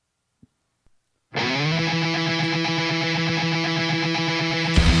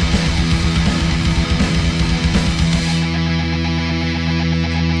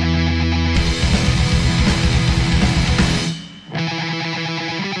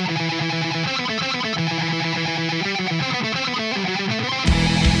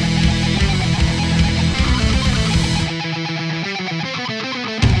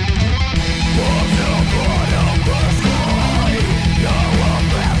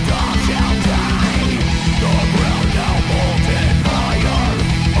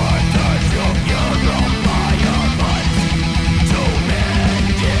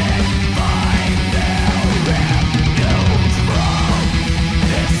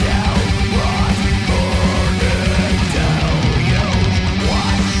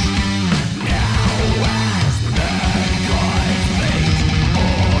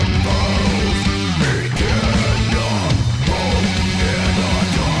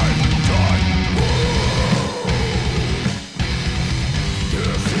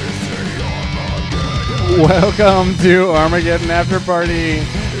Welcome to Armageddon After Party,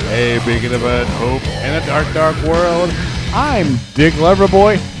 a beacon of hope in a dark, dark world. I'm Dick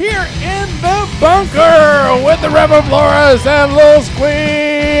Loverboy here in the bunker with the Reverend Flores and Lil Squeak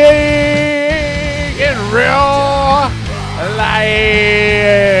in real life.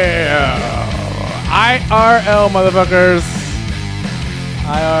 IRL, motherfuckers.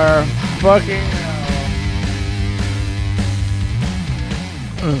 IR fucking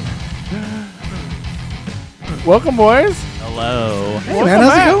Welcome, boys. Hello. Hey, man,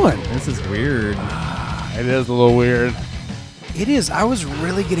 how's it going? This is weird. It is a little weird. It is. I was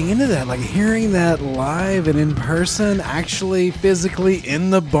really getting into that, like hearing that live and in person, actually physically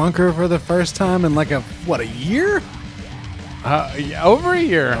in the bunker for the first time in like a year? Yeah, over a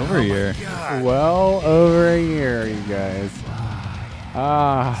year. Over a year. Well, over a year, you guys.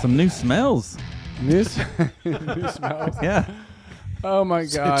 Some new smells. New smells. Yeah. Oh my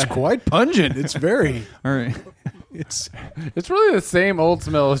god. It's quite pungent. It's very. All right. It's really the same old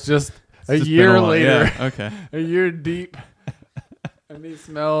smell. It's just a It's year been a while. later. Yeah. Okay. A year deep. And these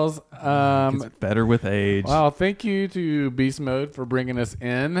smells. It's better with age. Wow, thank you to Beast Mode for bringing us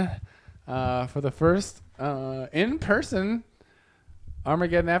in for the first in-person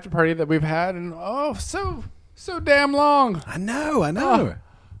Armageddon after party that we've had in so damn long. I know.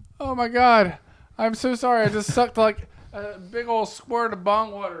 Oh my god. I'm so sorry. I just sucked like a big old squirt of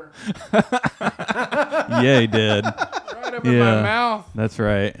bong water Yeah, he did. right up in my mouth. That's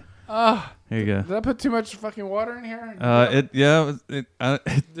right. Here you go. Did I put too much fucking water in here? It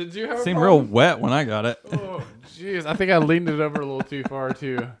Did you have a seemed problem? real wet when I got it. Oh, jeez. I think I leaned it over a little too far,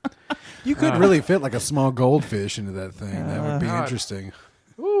 too. You could really fit like a small goldfish into that thing. That would be God. interesting.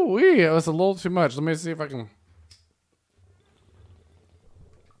 Ooh, it was a little too much. Let me see if I can.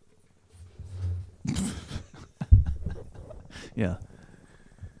 Yeah.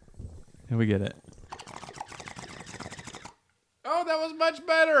 Here we get it. Oh, that was much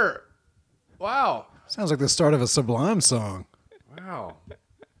better. Wow. Sounds like the start of a Sublime song. Wow.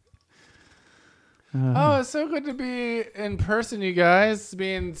 Oh, it's so good to be in person, you guys.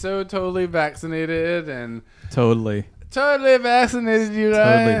 Being so totally vaccinated and Totally. totally vaccinated, you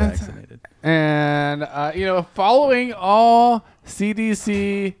Totally guys. vaccinated. And, following all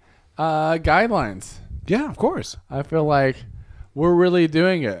CDC guidelines. Yeah, of course. I feel like we're really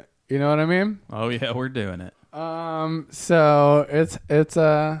doing it. You know what I mean? Oh yeah, we're doing it. So it's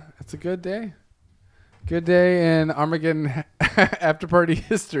a good day. Good day in Armageddon after party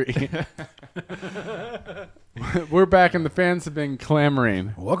history. We're back and the fans have been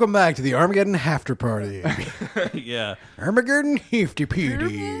clamoring. Welcome back to the Armageddon After Party. Yeah. Armageddon Hefty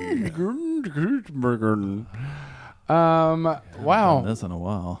Petey. Wow. Done this in a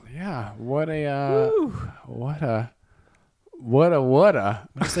while. Yeah, what a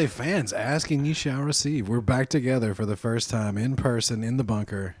I say fans, ask and ye shall receive. We're back together for the first time in person in the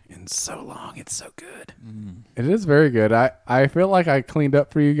bunker in so long. It's so good. It is very good. I feel like I cleaned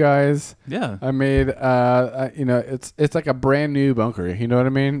up for you guys. Yeah. I made it's like a brand new bunker. You know what I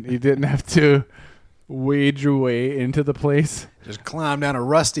mean? You didn't have to wade your way into the place. Just climb down a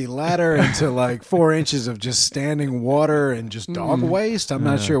rusty ladder into like 4 inches of just standing water and just dog waste. I'm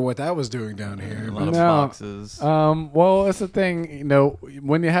not sure what that was doing down A here. lot of No. boxes. Well, it's the thing,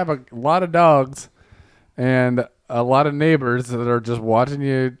 when you have a lot of dogs and a lot of neighbors that are just watching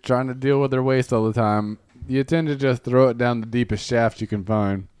you trying to deal with their waste all the time, you tend to just throw it down the deepest shaft you can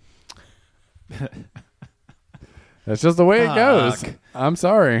find. That's just the way it goes. Fuck. I'm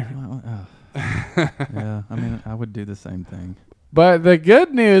sorry. Yeah, I mean, I would do the same thing. But the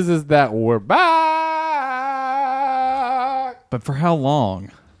good news is that we're back. But for how long?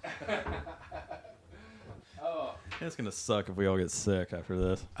 It's going to suck if we all get sick after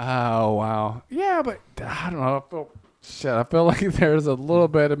this. Oh, wow. Yeah, but I don't know. I feel like there's a little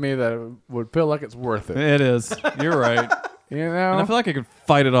bit of me that would feel like it's worth it. It is. You're right. You And I know? feel like I could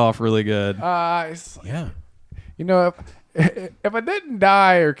fight it off really good. Yeah. If I didn't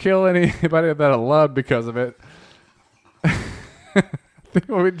die or kill anybody that I loved because of it, I think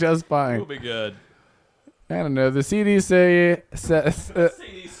we'll be just fine. We'll be good. I don't know. The CDC says The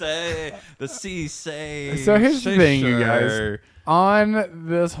CDC. So here's the thing, you guys. On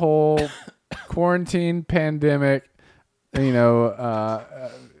this whole quarantine pandemic,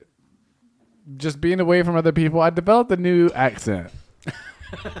 just being away from other people, I developed a new accent.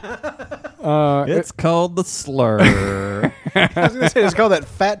 It's called the slur. I was going to say, it's called that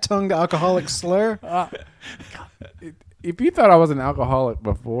fat-tongued alcoholic slur. If you thought I was an alcoholic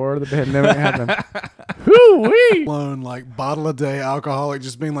before the pandemic happened, whoo-wee. Blown like bottle a day alcoholic,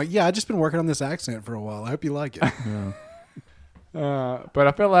 just being like, yeah, I just been working on this accent for a while. I hope you like it. But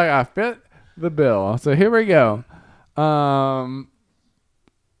I feel like I fit the bill. So here we go.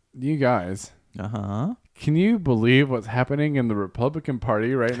 You guys, can you believe what's happening in the Republican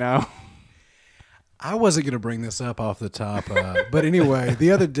Party right now? I wasn't going to bring this up off the top, but anyway,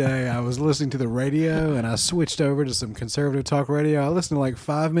 the other day I was listening to the radio and I switched over to some conservative talk radio. I listened to like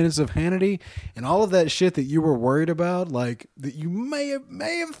 5 minutes of Hannity and all of that shit that you were worried about, like that you may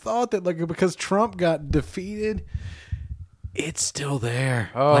have thought that like because Trump got defeated, it's still there.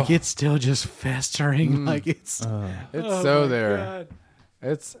 Oh. Like it's still just festering. Like it's so there. God.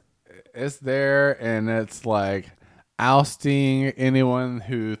 It's there, and it's like ousting anyone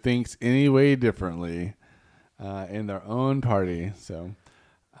who thinks any way differently in their own party. So,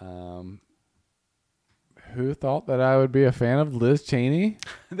 who thought that I would be a fan of Liz Cheney?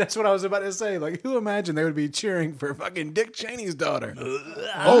 That's what I was about to say. Like, who imagined they would be cheering for fucking Dick Cheney's daughter?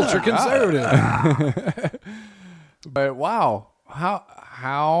 Ultra conservative. But wow,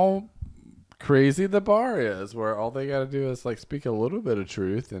 how crazy the bar is, where all they got to do is like speak a little bit of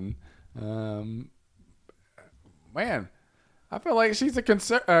truth, and man, I feel like she's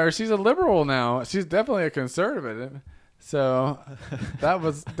she's a liberal now. She's definitely a conservative. So that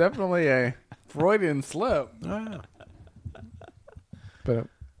was definitely a Freudian slip. Wow. But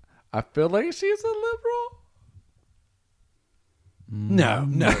I feel like she's a liberal. No,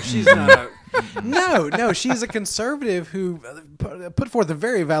 she's not. No, she's a conservative who put forth a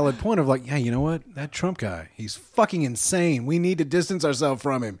very valid point of like, yeah, you know what? That Trump guy, he's fucking insane. We need to distance ourselves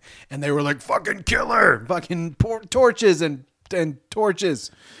from him. And they were like, fucking kill her. Fucking torches and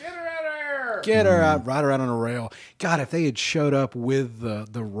torches. Get her out of here. Get her out, ride her out on a rail. God, if they had showed up with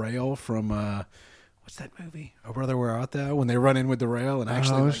the rail from, what's that movie? Oh, Brother, Where Art Thou? When they run in with the rail and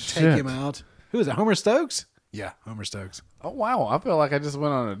actually take him out. Who is it? Homer Stokes? Yeah, Homer Stokes. Oh wow, I feel like I just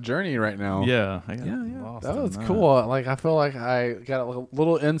went on a journey right now. Yeah, I got lost That in was cool. Like I feel like I got a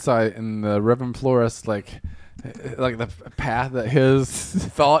little insight in the Reverend Flores, like the path that his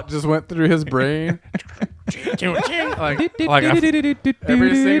thought just went through his brain. like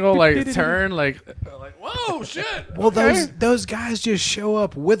every single like turn, like whoa, shit. Well, okay. those guys just show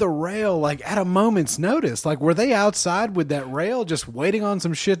up with a rail, like at a moment's notice. Like, were they outside with that rail, just waiting on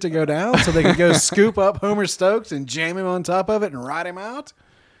some shit to go down so they could go scoop up Homer Stokes and jam him on top of it and ride him out?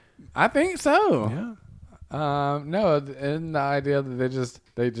 I think so. Yeah. No, and the idea that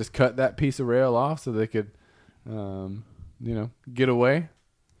they just cut that piece of rail off so they could, get away.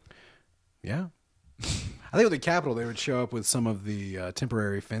 Yeah. I think with the Capitol, they would show up with some of the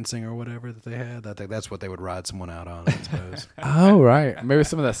temporary fencing or whatever that they had. I think that's what they would ride someone out on, I suppose. Oh, right. Maybe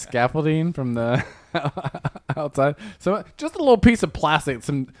some of the scaffolding from the outside. So just a little piece of plastic,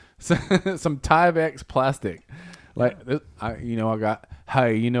 some Tyvek plastic. Like this, I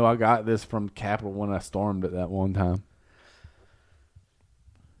got this from Capitol when I stormed it that one time.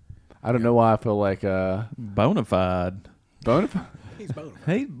 I don't know why I feel like Bonafide. Bonafide. He's bona fide.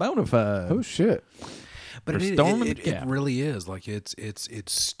 Hey, Bonafide. Oh shit. But For it storming the it Capitol. really is like it's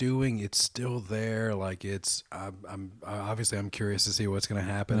stewing. It's still there. Like I'm obviously I'm curious to see what's going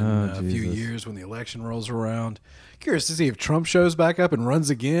to happen in a few Jesus. years when the election rolls around. Curious to see if Trump shows back up and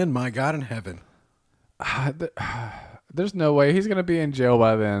runs again. My God in heaven. There's no way he's gonna be in jail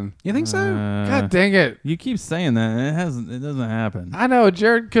by then. You think so? God dang it! You keep saying that, and it doesn't happen. I know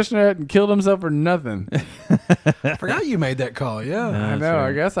Jared Kushner hadn't killed himself for nothing. I forgot you made that call. Yeah. I That's know. right.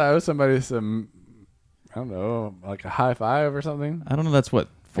 I guess I owe somebody some. I don't know, like a high five or something. I don't know. That's what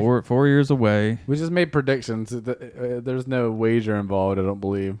 4 years away. We just made predictions. There's no wager involved. I don't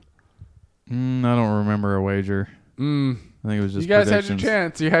believe. I don't remember a wager. I think it was just You guys had predictions. your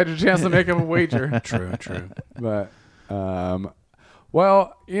chance. You had your chance to make up a wager. True. But,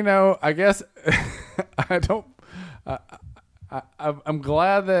 well, I guess I don't. I'm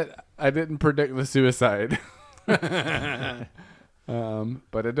glad that I didn't predict the suicide. But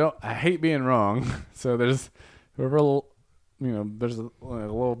I hate being wrong. So there's a little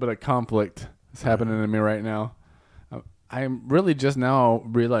bit of conflict that's happening to me right now. I'm really just now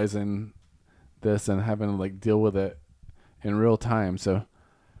realizing this and having to like deal with it in real time. So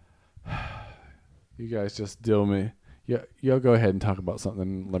you guys just deal with me. Yeah, y'all go ahead and talk about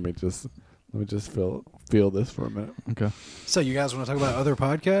something. Let me just feel this for a minute. Okay. So you guys want to talk about other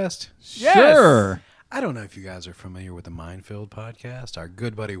podcasts? Yes! Sure. I don't know if you guys are familiar with the Minefield podcast. Our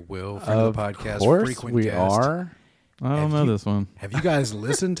good buddy Will, friend of the podcast, Of course frequent we guest. are. I don't Have know you- this one. Have you guys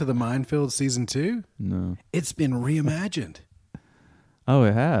listened to the Minefield season 2? No. It's been reimagined. Oh,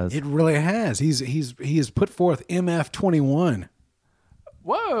 it has. It really has. He has put forth MF21.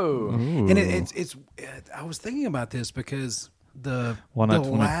 Whoa. Ooh. And it's I was thinking about this because the Why not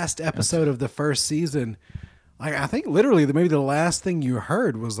 20? last episode of the first season, I think literally maybe the last thing you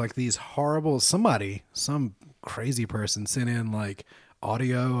heard was like these horrible some crazy person sent in like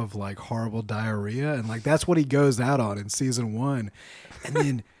audio of like horrible diarrhea, and like that's what he goes out on in season 1. And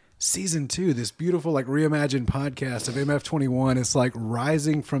then season 2, this beautiful like reimagined podcast of MF21 is like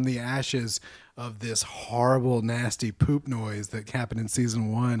rising from the ashes of this horrible nasty poop noise that happened in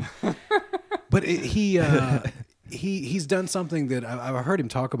season 1. But he's done something that I've heard him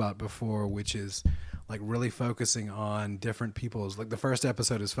talk about before, which is like really focusing on different people's, like the first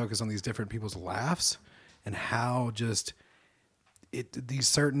episode is focused on these different people's laughs and how just these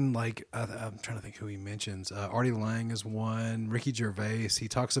certain, like, I'm trying to think who he mentions. Artie Lang is one, Ricky Gervais. He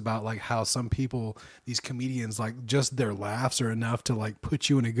talks about like how some people, these comedians, like just their laughs are enough to like put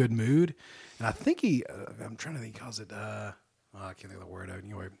you in a good mood. And I think I'm trying to think, he calls it, I can't think of the word.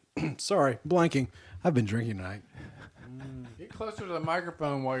 Anyway, sorry, blanking. I've been drinking tonight. Get closer to the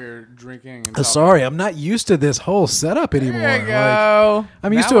microphone while you're drinking. And Sorry, I'm not used to this whole setup anymore. There you go. Like,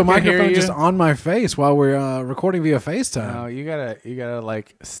 I'm used Now to a we can hear microphone you. just on my face while we're recording via FaceTime. No, you gotta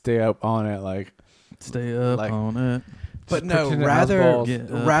like stay up on it, like. Stay up Like- on it. But Just no, pretend it has balls.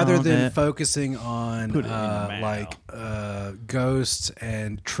 rather on than it. focusing on Put it in your like ghosts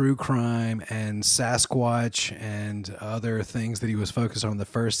and true crime and Sasquatch and other things that he was focused on in the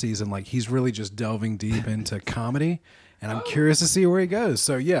first season, like he's really just delving deep into comedy, and I'm curious to see where he goes.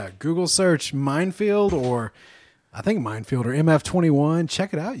 So yeah, Google search Minefield or MF21.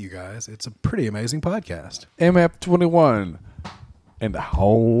 Check it out, you guys. It's a pretty amazing podcast. MF21 in the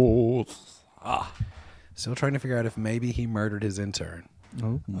house. Still trying to figure out if maybe he murdered his intern.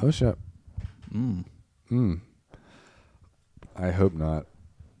 Oh shit. Mm. I hope not.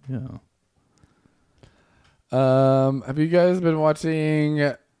 Yeah. Have you guys been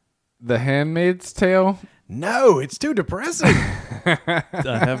watching The Handmaid's Tale? No, it's too depressing. I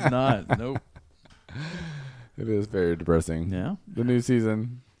have not. Nope. It is very depressing. Yeah. The new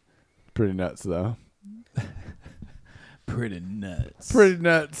season, pretty nuts though. Pretty nuts. Pretty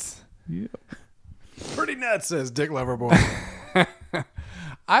nuts. Yeah. Pretty nuts, says Dick Loverboy.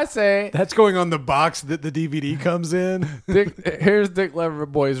 I say, That's going on the box that the DVD comes in. here's Dick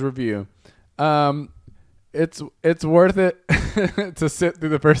Loverboy's review. It's worth it to sit through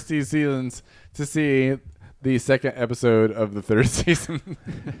the first 2 seasons to see the second episode of the 3rd season.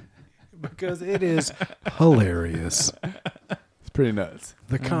 Because it is hilarious. It's pretty nuts.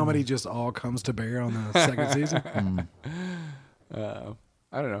 The comedy just all comes to bear on the second season.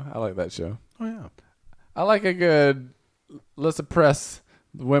 I don't know. I like that show. Oh, yeah. I like a good, let's oppress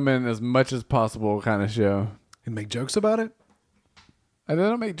women as much as possible kind of show. And make jokes about it? And they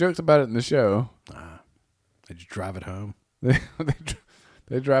don't make jokes about it in the show. They just drive it home.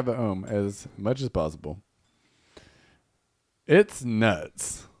 They drive it home as much as possible. It's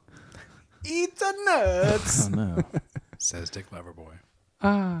nuts. Eat the nuts, Oh, no. says Dick Loverboy.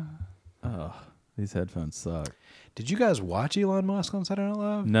 Oh, these headphones suck. Did you guys watch Elon Musk on Saturday Night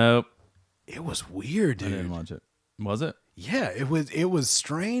Live? Nope. It was weird, I didn't dude. watch it. Was it? Yeah, it was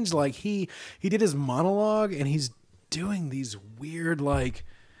strange. Like he did his monologue and he's doing these weird like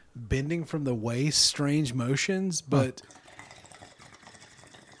bending from the waist strange motions, but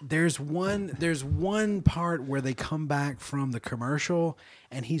there's one part where they come back from the commercial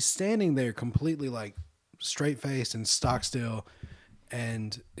and he's standing there completely like straight faced and stock still,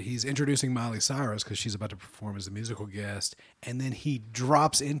 and he's introducing Miley Cyrus because she's about to perform as a musical guest, and then he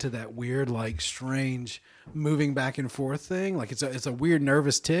drops into that weird like strange moving back and forth thing. Like it's a weird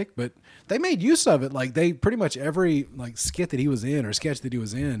nervous tick, but they made use of it. Like they pretty much every like skit that he was in or sketch that he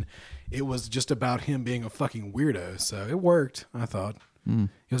was in, it was just about him being a fucking weirdo. So it worked, I thought. It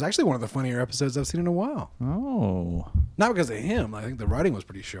was actually one of the funnier episodes I've seen in a while. Oh. Not because of him. I think the writing was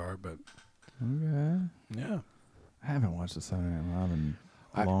pretty sharp, but Okay. yeah. I haven't watched the Saturday Night Live in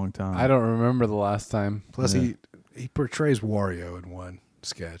a long time. I don't remember the last time. Plus Yeah. he portrays Wario in one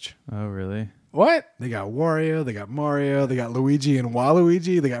sketch. Oh, really? What? They got Wario, they got Mario, they got Luigi and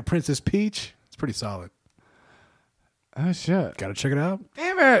Waluigi, they got Princess Peach. It's pretty solid. Oh, shit. Gotta check it out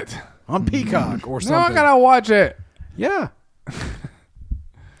Damn it. on Peacock or No, something. I gotta watch it. Yeah.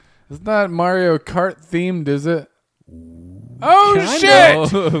 It's not Mario Kart themed, is it? Oh, Kinda. shit.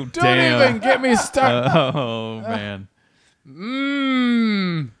 Oh, Don't damn. even get me stuck. Oh, man.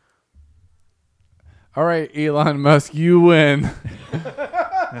 All right, Elon Musk, you win.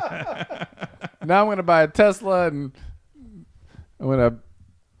 Now I'm going to buy a Tesla and I'm going to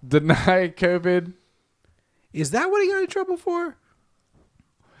deny COVID. Is that what he got in trouble for?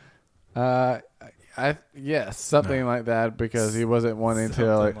 I Yes, something like that, because he wasn't wanting to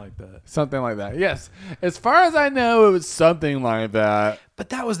Something like that. something like that. Yes, as far as I know, it was something like that. But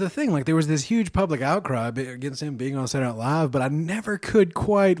that was the thing. Like, there was this huge public outcry against him being on Saturday Night Live, but I never could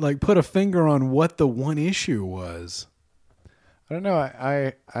quite like put a finger on what the one issue was. I don't know.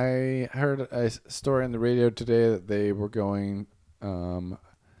 I heard a story on the radio today that they were going.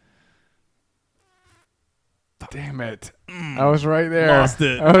 Damn it! I was right there. Lost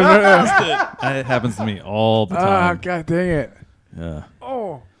it. I was right there. It happens to me all the Ah, time. god dang it! Yeah.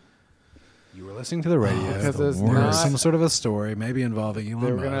 Oh, You were listening to the radio. because the it's There was not. some sort of a story, maybe involving They Elon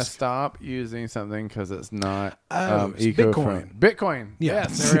were gonna Musk. stop using something because it's not It's eco-friendly. Bitcoin. Yeah.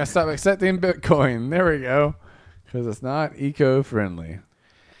 Yes, they were gonna stop accepting Bitcoin. There we go. Because it's not eco-friendly.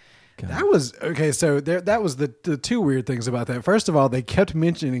 That was okay. So that was the two weird things about that. First of all, they kept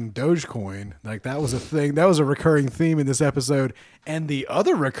mentioning Dogecoin, like that was a thing. That was a recurring theme in this episode. And the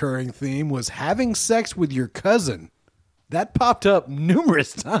other recurring theme was having sex with your cousin. That popped up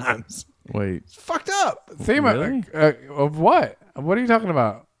numerous times. Wait. It's fucked up. Theme Really? of what? What are you talking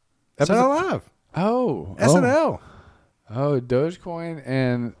about? SNL Live, Oh, SNL. Oh, Dogecoin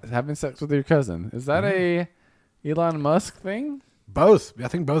and having sex with your cousin. Is that a Elon Musk thing? Both. I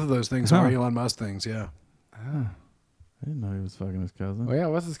think both of those things are Huh. Elon Musk things. Yeah, I didn't know he was fucking his cousin. Oh yeah,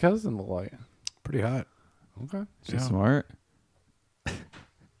 what's his cousin look like? pretty hot. Okay. She's Yeah. smart.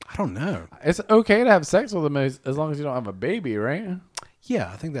 I don't know. It's okay to have sex with him as long as you don't have a baby, right?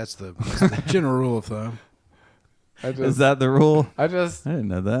 Yeah, I think that's the general rule of thumb. Is that the rule? I just I didn't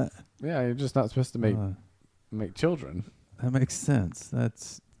know that. yeah, you're just not supposed to make children. That makes sense.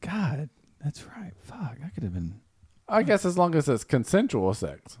 That's God. That's right. Fuck. I could have been. I guess as long as it's consensual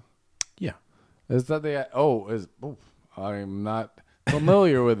sex. Yeah. Is that the I'm not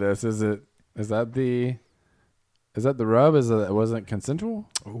familiar with this. Is that the rub? Is that it wasn't consensual?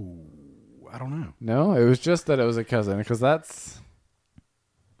 Oh, I don't know. No, it was just that it was a cousin, because that's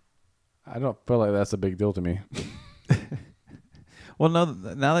I don't feel like that's a big deal to me. Well, no.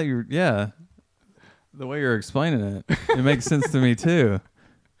 Now that you're, the way you're explaining it, it makes sense to me too.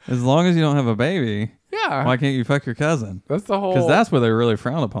 As long as you don't have a baby, Yeah. why can't you fuck your cousin? That's the whole Because that's what they really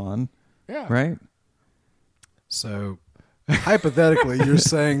frown upon, yeah. right? So, hypothetically, you're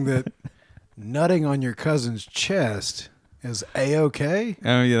saying that nutting on your cousin's chest is A-okay?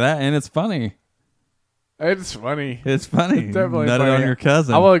 I mean, that, and it's funny. It's funny. It's funny. It's definitely Nutted funny. on your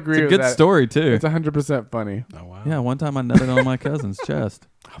cousin. I will agree It's a with good that. story too. It's 100% funny. Oh, wow. Yeah, one time I nutted on my cousin's chest,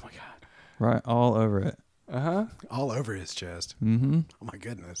 Oh my god. right, all over it. Uh-huh. All over his chest. Mm-hmm. Oh, my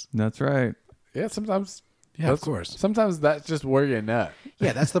goodness. That's right. Yeah, sometimes Yeah, of course. Sometimes that's just where you nut.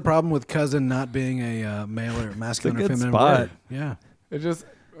 Yeah, that's the problem with cousin not being a male or masculine or good feminine spot. word. Yeah, It just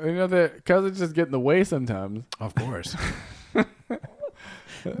the cousins just get in the way sometimes. of course.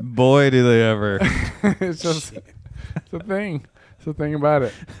 Boy, do they ever. It's just it's a thing. It's a thing about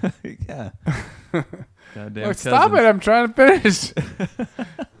it. Yeah. Goddamn Look, stop it! I'm trying to finish.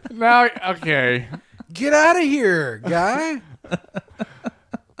 Now, okay. Get out of here, guy.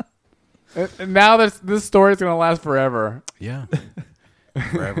 And now this story is gonna last forever. Yeah.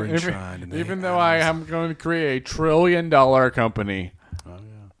 Forever enshrined. in the Even though I am going to create $1 trillion company. Oh,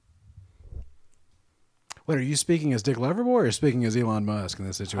 yeah. Wait, are you speaking as Dick Levermore or speaking as Elon Musk in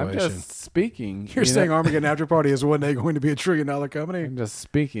this I'm situation? just speaking. You're you saying know? Armageddon After Party is one day going to be $1 trillion company? I'm just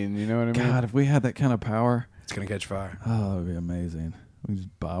speaking. You know what I mean? God, if we had that kind of power, It's going to catch fire. oh, that would be amazing. We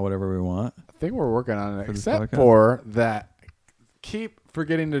just buy whatever we want. I think we're working on it, For this except podcast? for that. Keep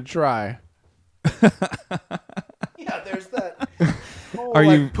forgetting to try. Yeah, there's that. Are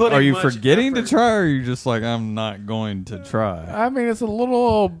you forgetting to try, or are you just like, I'm not going to try? I mean, it's a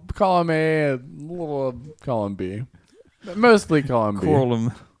little column A, a little columm B, mostly column B.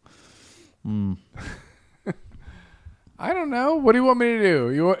 Quarrel them. I don't know. What do you want me to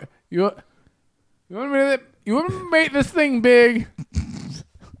do? You want me to make this thing big?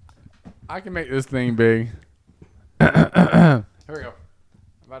 I can make this thing big. Here we go.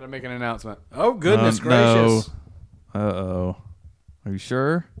 I'm about to make an announcement. Oh, goodness No. gracious. Uh-oh. Are you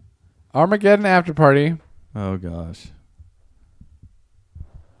sure? Armageddon After Party Oh, gosh.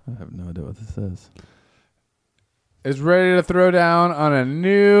 I have no idea what this is. is ready to throw down on a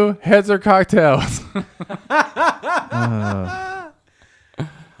new Heads or Cocktails.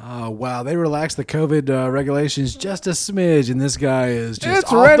 Oh, wow. They relaxed the COVID regulations just a smidge, and this guy is just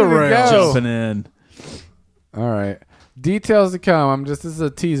It's off ready the to rails. go. Jumping in. All right. Details to come. This is a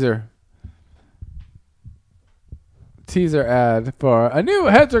teaser. Teaser ad for a new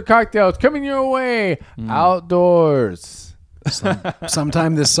Heads or Cocktails coming your way outdoors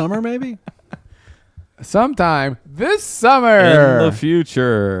Sometime this summer, maybe? sometime this summer. In the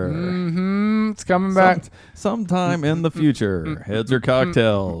future. It's coming back. Sometime in the future, heads or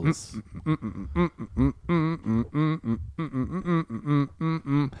cocktails.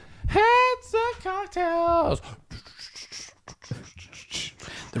 Heads or cocktails.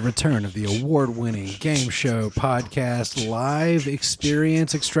 The return of the award-winning game show podcast live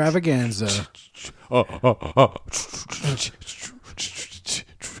experience extravaganza.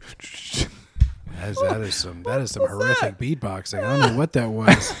 That is some horrific beatboxing. I don't know what that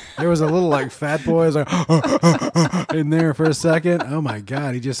was. There was a little like Fat Boys like in there for a second. Oh my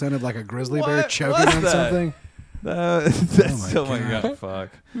god, he just sounded like a grizzly bear What choking was on that? something. That's Oh my God. fuck.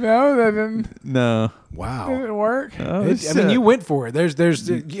 No, that didn't No. Wow. work. Oh, I mean, shit. you went for it. You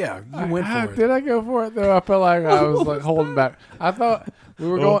went How for it. did I go for it though? I felt like I was like holding back. I thought we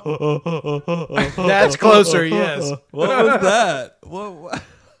were going. That's closer. Yes. What was that? What?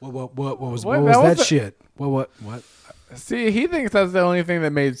 What was What? that That was a- shit? What? See, he thinks that's the only thing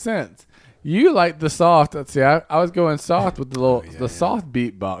that made sense. You like the soft. Let's see. I was going soft with the little soft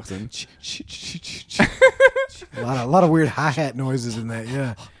beatboxing. A lot of weird hi-hat noises in that.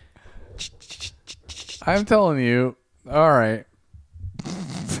 Yeah. I'm telling you. All right.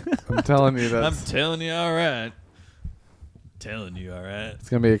 I'm telling you I'm that telling you, all right. Telling you, all right. it's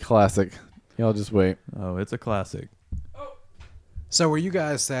gonna be a classic. Y'all just wait. Oh, it's a classic. So were you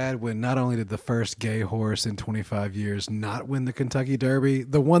guys sad when not only did the first gay horse in 25 years not win the Kentucky Derby,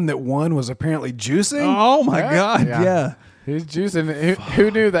 the one that won was apparently juicing? Oh my Yeah. God! Yeah. Yeah. He's juicing. Who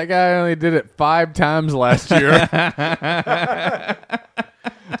knew that guy only did it 5 times last year?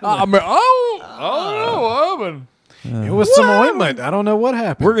 I mean, It was some ointment. I don't know what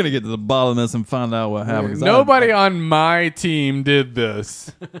happened. We're gonna get to the bottom of this and find out what happened. 'cause nobody on my team did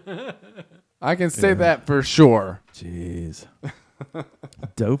this. I can say that for sure. Jeez.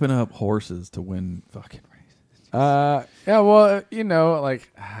 Doping up horses to win fucking races. Yeah, well, like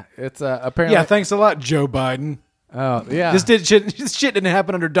it's apparently. Yeah, thanks a lot, Joe Biden. Oh, yeah. This shit didn't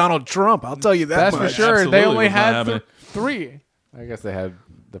happen under Donald Trump. I'll tell you that That's much. for sure. Absolutely They only was not had happening. 3. I guess they had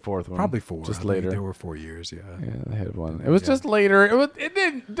the 4th one. Probably 4. Just I think later. There were 4 years. Yeah. Yeah, they had one. It was just later.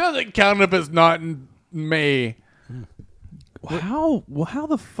 It doesn't count if it's not in May. How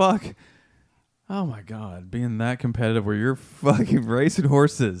the fuck? Oh my God! Being that competitive where you're fucking racing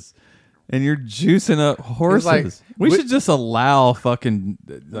horses and you're juicing up horses. like, we we- should just allow fucking.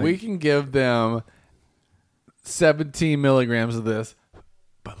 We can give them 17 milligrams of this,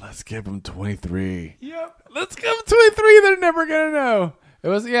 but let's give them 23. Yep. Let's give them 23. They're never going to know. It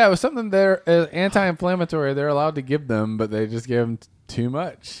was something there anti-inflammatory. They're allowed to give them, but they just gave them too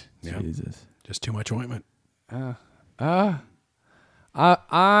much. Yeah. Jesus. Just too much ointment.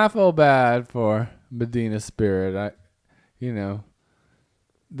 I feel bad for Medina Spirit.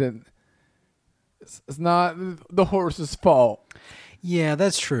 Then it's not the horse's fault. Yeah,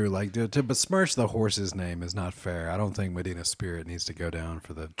 that's true. Like to besmirch the horse's name is not fair. I don't think Medina Spirit needs to go down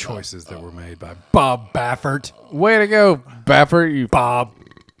for the choices that were made by Bob Baffert. Way to go, Baffert. You Bob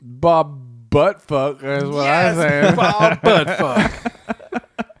Buttfuck is what I say. Bob Buttfuck.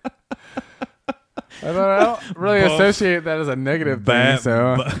 I don't really associate that as a negative thing.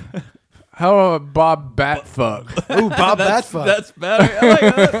 So, how about Bob Batfuck? Ooh, Bob Batfuck. That's better. I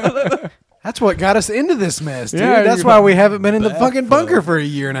like that. That's what got us into this mess, dude. Yeah, That's you why got we haven't been in the fucking Batfuck. bunker for a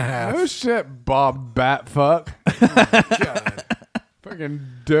year and a half. Oh shit, Bob Batfuck. God. Fucking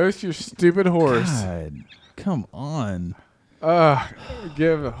dose your stupid horse. God, come on.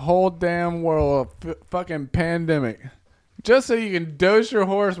 Give the whole damn world a fucking pandemic. Just so you can dose your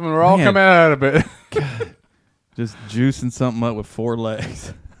horse when we're all Man. coming out of it. Just juicing something up with 4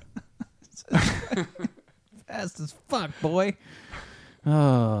 legs. Fast as fuck, boy.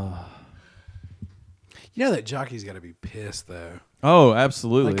 Oh. You know that jockey's got to be pissed, though. Oh,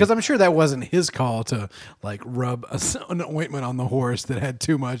 absolutely. Because I'm sure that wasn't his call to like rub an ointment on the horse that had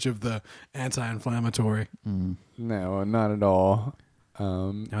too much of the anti-inflammatory. No, not at all.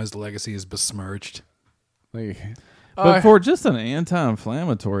 Now his legacy is besmirched. Like, But for just an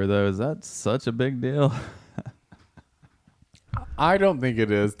anti-inflammatory, though, is that such a big deal? I don't think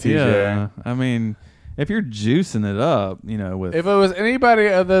it is, TJ. Yeah. I mean, if you're juicing it up, with If it was anybody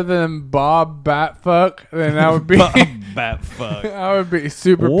other than Bob Batfuck, then I would be Batfuck. I would be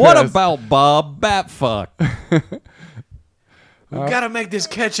super What pissed. about Bob Batfuck? We've got to make this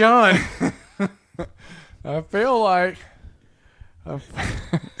catch on. I feel like I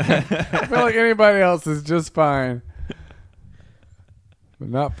feel like anybody else is just fine. But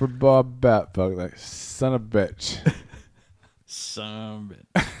not for Bob Batfuck, that son of a bitch. Some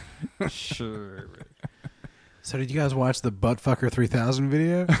sure. So did you guys watch the Buttfucker 3000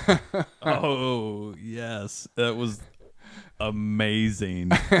 video? Oh yes, that was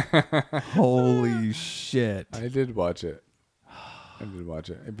amazing. Holy shit. I did watch it, even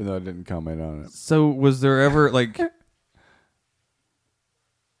though I didn't comment on it. So was there ever like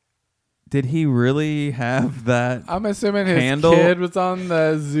did he really have that? I'm assuming his handle? kid was on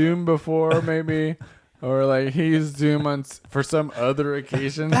the Zoom before, maybe, or like he used Zoom for some other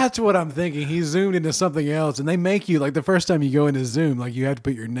occasion. That's what I'm thinking. He zoomed into something else, and they make you like the first time you go into Zoom, like you have to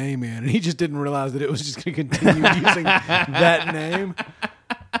put your name in, and he just didn't realize that it was just going to continue using that name.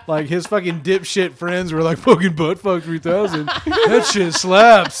 Like his fucking dipshit friends were like, "Fucking buttfuck 3000, that shit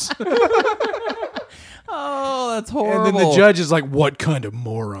slaps." Oh, that's horrible. And then the judge is like, "What kind of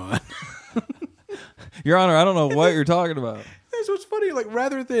moron?" Your Honor, I don't know what you're talking about. That's what's funny. Like,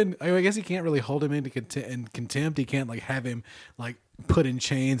 rather than, I guess he can't really hold him into contempt. He can't like have him like put in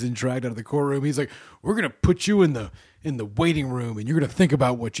chains and dragged out of the courtroom. He's like, "We're gonna put you in the waiting room, and you're gonna think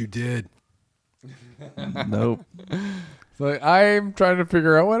about what you did." Nope. Like I'm trying to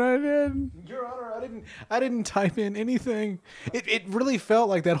figure out what I did. Your Honor, I didn't type in anything. It really felt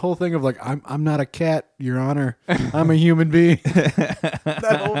like that whole thing of like, I'm not a cat, Your Honor. I'm a human being.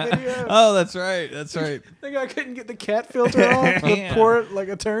 That whole video. Oh, that's right. That's right. The guy couldn't get the cat filter off. The poor like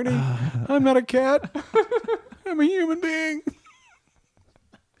attorney. I'm not a cat. I'm a human being.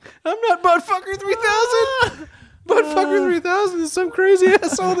 I'm not Buttfucker 3000. Buttfucker 3000 is some crazy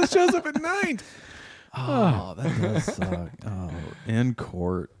asshole that shows up at night. Oh, that does suck. Oh, in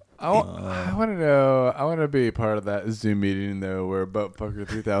court. I want to know. I want to be part of that Zoom meeting though, where Buttfucker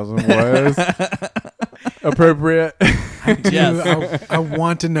 3000 was appropriate. Yes. I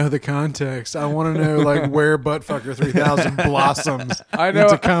want to know the context. I want to know like where Buttfucker 3000 blossoms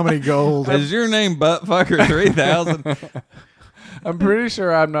into comedy gold. Is your name Buttfucker 3000? I'm pretty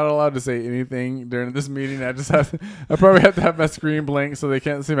sure I'm not allowed to say anything during this meeting. I probably have to have my screen blank so they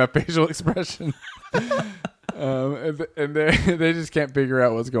can't see my facial expression. And they just can't figure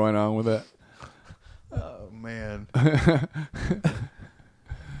out what's going on with it. Oh man.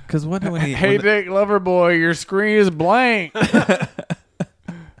 Because when hey Dick Loverboy, your screen is blank.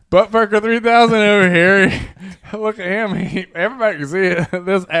 Buttfucker 3000 over here. Look at him. Everybody can see it.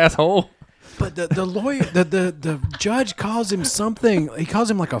 This asshole. But the lawyer, the judge calls him something. He calls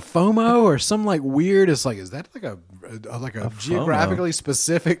him like a FOMO or some like weird. It's like, is that like a geographically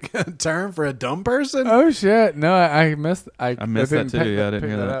specific term for a dumb person? Oh shit! No, I missed. I missed that too. Yeah, I didn't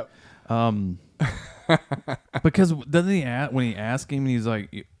hear that. Because doesn't he when he asks him, he's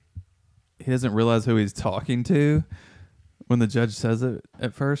like, he doesn't realize who he's talking to when the judge says it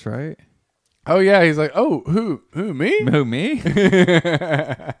at first, right? Oh yeah, he's like, oh, who me? Who me?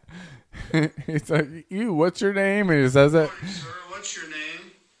 He's like, you, what's your name? And he says it. Sir, what's your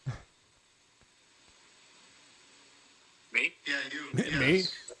name? Me? Yeah, you. Me?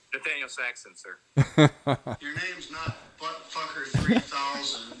 Yes. Nathaniel Saxon, sir. Your name's not Buttfucker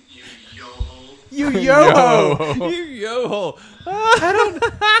 3000, you yo-ho. You yo-ho. You yo-ho. I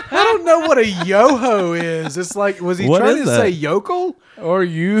don't know what a yo-ho is. It's like, was he What trying is to that? say yokel? Or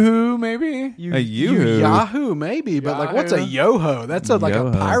Yoo-hoo, maybe? You, A yoo-hoo. Yahoo, maybe. But like, what's a Yahoo. yo-ho? That's like a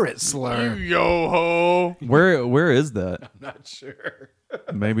Yo-ho. pirate slur. You yo-ho. Where is that? Not sure.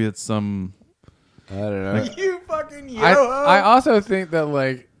 Maybe it's some. I don't know. You fucking yo-ho. I also think that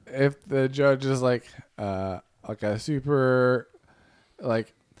like if the judge is like a super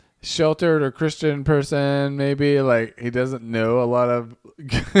like sheltered or Christian person, maybe like he doesn't know a lot of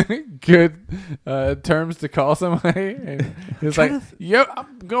good terms to call somebody, and he's like, "Yo,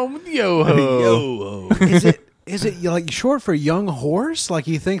 I'm going with yo-ho." Is it like short for young horse? Like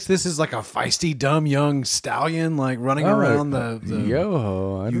he thinks this is like a feisty, dumb young stallion, like running around the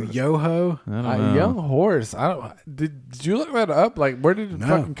yo-ho. you yo-ho. I don't know. Young horse. I don't. Did you look that up? Like, where did it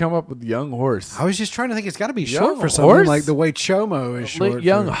fucking come up with young horse? I was just trying to think. It's got to be Young short for something horse? like the way Chomo is short. Like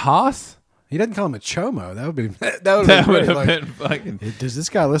young for, hoss. he doesn't call him a Chomo. That would be that That would would have have been. been fucking. Does this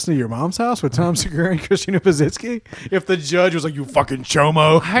guy listen to Your Mom's House with Tom Segura and Christina Pazitsky? If the judge was like, "You fucking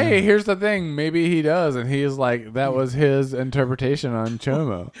Chomo," Hey, here's the thing. Maybe he does, and he's like, that was his interpretation on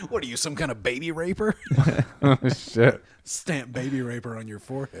Chomo. what are you, some kind of baby raper? Oh shit. Stamp baby raper on your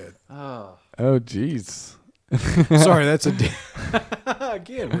forehead. Oh jeez. Sorry, that's a.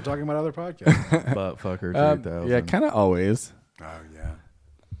 Again, we're talking about other podcasts. Buttfucker 3000. Yeah, kind of always. Oh yeah,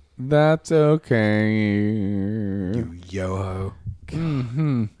 That's okay. you yo-ho.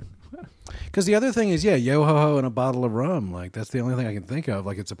 Mm-hmm. Because the other thing is, yeah, yo-ho-ho and a bottle of rum. Like, that's the only thing I can think of.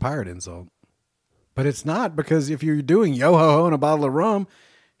 Like, it's a pirate insult. But it's not, because if you're doing yo-ho-ho and a bottle of rum,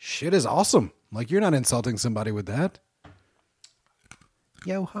 shit is awesome. Like, you're not insulting somebody with that.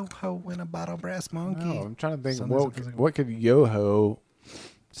 Yo-ho-ho and a bottle of brass monkey. Oh, I'm trying to think. Something- What could yo-ho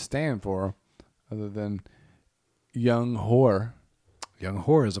stand for other than young whore. Young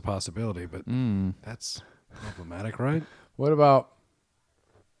whore is a possibility, but Mm. that's problematic, right? What about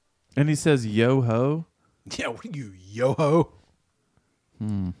And he says yo ho. Yeah, what are you, yo-ho?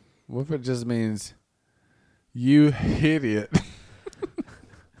 what if it just means you idiot?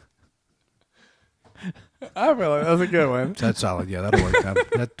 I feel like that's a good one. That's solid. Yeah, that'll work.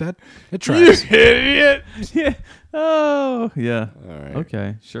 That it You tracks. idiot. Yeah. Oh, yeah. All right.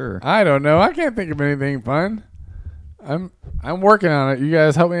 Okay, sure. I don't know. I can't think of anything fun. I'm working on it. You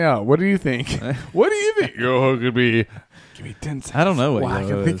guys help me out. What do you think? What do you think yo-ho could be? Give me 10 seconds. I don't know what Well, I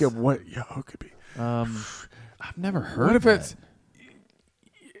yo-ho can think is. of what yo-ho could be. I've never heard What if that. it's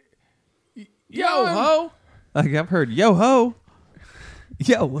yo-ho? Like I've heard yo ho.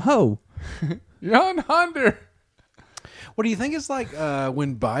 Yo ho. Jan Hunter. What do you think it's like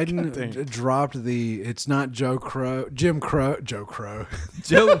when Biden dropped the "It's not Joe Crow, Jim Crow, Joe Crow"?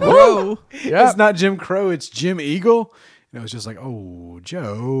 Joe Bro. Yeah. It's not Jim Crow, it's Jim Eagle. And it was just like, oh,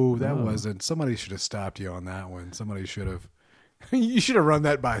 Joe, that wasn't. Somebody should have stopped you on that one. Somebody should have. You should have run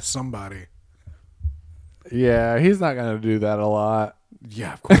that by somebody. Yeah, he's not going to do that a lot.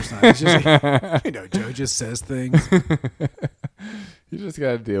 Yeah, of course not. It's just, Joe just says things. You just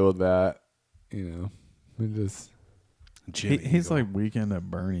got to deal with that. And just Jim He's Eagle. like Weekend at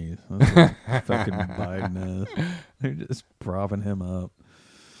Bernie's. That's what fucking Biden is. They're just propping him up.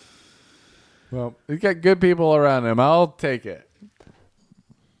 well, he's got good people around him. I'll take it.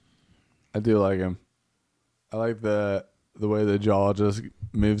 I do like him. I like the way the jaw just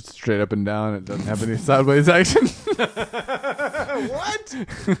moves straight up and down. It doesn't have any sideways action. What?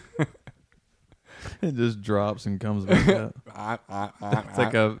 It just drops and comes back up. It's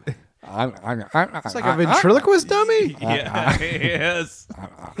like a It's like a ventriloquist dummy? yeah, yes.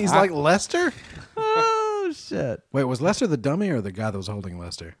 He's like Lester? Oh shit. Wait, was Lester the dummy or the guy that was holding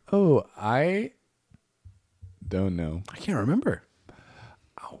Lester? Oh, I don't know. I can't remember.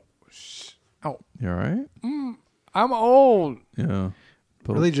 Oh, You all right? I'm old. Yeah.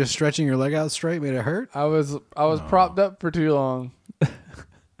 Pull- Really, just stretching your leg out straight made it hurt? I was propped up for too long.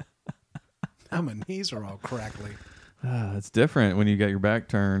 Now my knees are all crackly. It's different when you got your back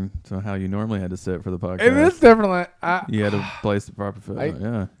turned to how you normally had to sit for the podcast. It is different. I You had to place the proper foot. I-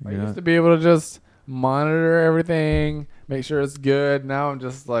 Yeah. I you're used not- to be able to just monitor everything, make sure it's good. Now I'm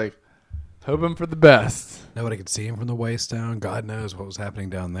just like hoping for the best. Nobody could see him from the waist down. God knows what was happening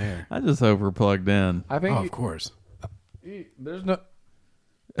down there. I just hope we're plugged in. I think Oh, of course. there's no.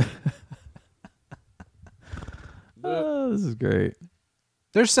 Oh, this is great.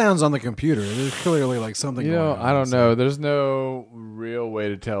 There's sounds on the computer. There's clearly like something You going know, on. I don't so- know. There's no real way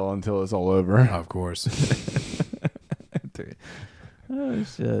to tell until it's all over. Of course. Oh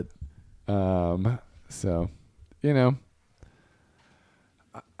shit. So,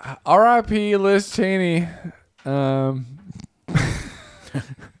 R.I.P. Liz Cheney.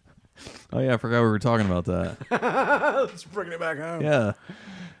 Oh yeah, I forgot we were talking about that. Let's bring it back home. Yeah.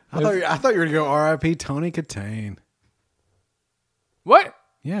 I thought you were going to go R.I.P. Tony Katane. What?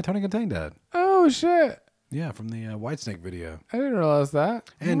 Yeah, Tony Katane died. Oh shit! Yeah, from the Whitesnake video. I didn't realize that.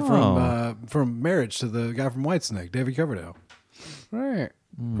 And Oh. from Marriage to the guy from Whitesnake, David Coverdale. Right,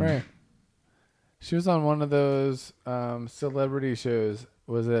 right. She was on one of those celebrity shows.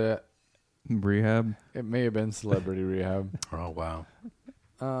 Was it? Rehab. It may have been Celebrity Rehab. Oh, wow.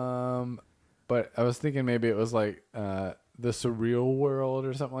 But I was thinking maybe it was like the Surreal World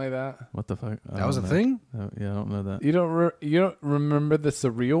or something like that. What the fuck? I That was a don't know. thing? Oh, yeah, I don't know that. You don't remember the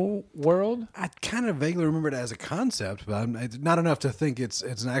Surreal World? I kind of vaguely remember it as a concept, but it's not enough to think it's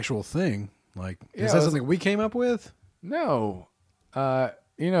an actual thing. Like, Yeah, is it that was- something we came up with? No.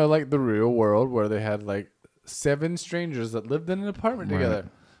 Like the real world where they had like 7 strangers that lived in an apartment Right. together.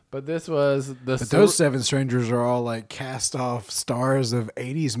 But this was the But those 7 strangers are all like cast off stars of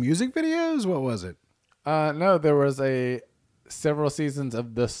 80s music videos? What was it? no, there was several seasons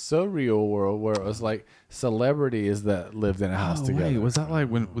of the Surreal World where it was like celebrities that lived in a house together. Wait, was that like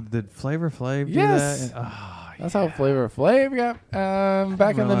when did Flavor Flav do Yes. that? Oh, That's how Flavor Flav got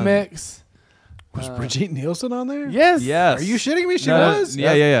back in the realize- mix. Was Brigitte Nielsen on there? Yes. yes. Are you shitting me? She No, was?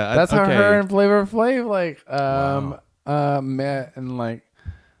 Yeah, yeah. That's how okay. her and Flavor Flav met and like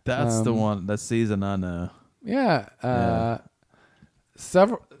That's the one. That's season I know. yeah.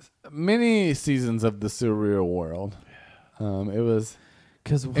 Many seasons of the Surreal World. It was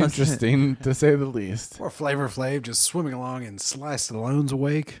Because interesting to say the least. Or Flavor Flav just swimming along in Sly Stallone's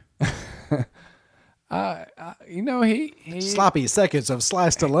wake. He Sloppy seconds of Sly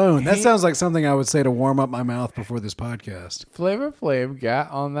Stallone. That sounds like something I would say to warm up my mouth before this podcast. Flavor Flav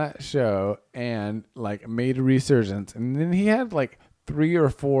got on that show and like made a resurgence, and then he had like 3 or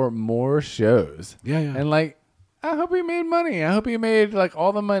 4 more shows. Yeah, yeah. And like I hope he made money. I hope he made like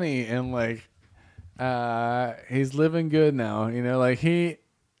all the money and like he's living good now. You know, like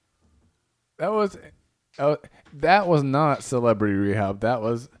that was not Celebrity Rehab. That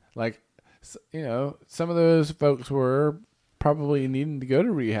was like, you know, some of those folks were probably needing to go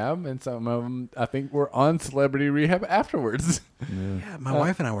to rehab, and some of them I think were on Celebrity Rehab afterwards. Yeah, my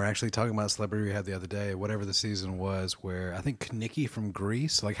wife and I were actually talking about Celebrity Rehab the other day, whatever the season was, where I think Nicky from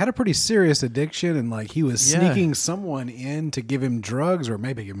Greece like had a pretty serious addiction, and like he was sneaking someone in to give him drugs or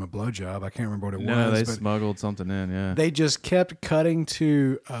maybe give him a blowjob. I can't remember what it was. No, they but smuggled something in. Yeah, they just kept cutting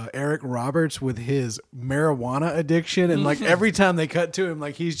to Eric Roberts with his marijuana addiction, and like every time they cut to him,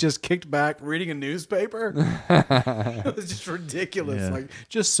 like he's just kicked back reading a newspaper. It was just ridiculous, Yeah. like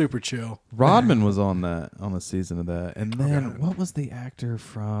just super chill. Rodman was on the season of that, and then what was the actor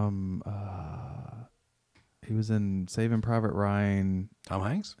from? He was in Saving Private Ryan. Tom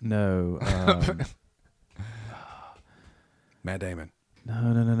Hanks, No, Matt Damon,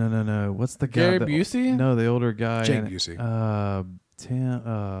 no. What's the guy? Gary Busey? No, the older guy. Jake Busey.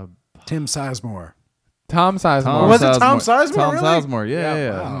 Tim Sizemore. Tom Sizemore. Was it Tom Sizemore, Tom really? Sizemore,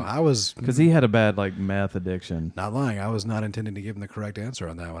 yeah. Wow, I was Because he had a bad like meth addiction. not lying. I was not intending to give him the correct answer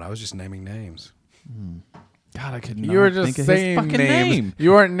on that one. I was just naming names. God, I could not You were think just of saying his fucking names. name.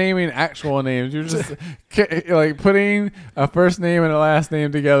 You weren't naming actual names. You were just like putting a first name and a last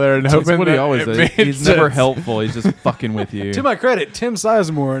name together and That's hoping what he that always it does. made He's never sense. helpful. He's just fucking with you. To my credit, Tim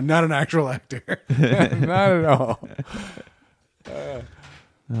Sizemore, not an actual actor. Not at all.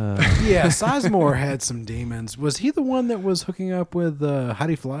 Yeah, Sizemore had some demons. Was he the one that was hooking up with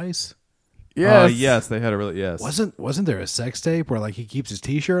Heidi Fleiss? Yes. Yes, they had a really Wasn't there a sex tape where like he keeps his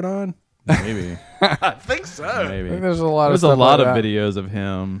T-shirt on? maybe I think so. I maybe. think there's a lot There's of a stuff lot like of that. videos of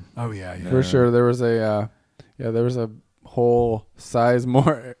him. Oh yeah, yeah. For sure. There was a whole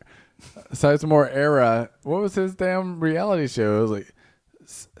Sizemore era. What was his damn reality show? It was like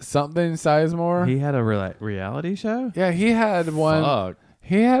something Sizemore. He had a reality show. Yeah, he had one. Fuck.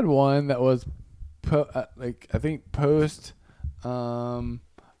 He had one that was like I think post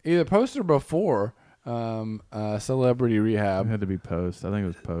either post or before Celebrity It Rehab. had to be post. I think it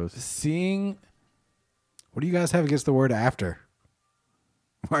was post. Seeing What do you guys have against the word after?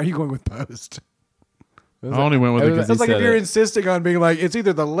 Why are you going with post? I only went with it because he It's like said if you're it. insisting on being like it's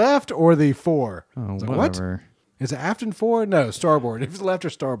either the left or the fore. Oh, It's like, whatever. what? Is it aft and fore? No, starboard. If it's left or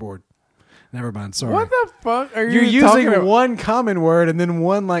starboard. Never mind. Sorry. what the fuck are You're you talking using about? one common word and then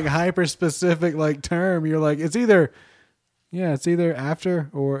one like hyper specific like term. You're like it's either after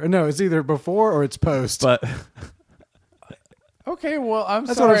or no, it's either before or it's post. But Okay, well I'm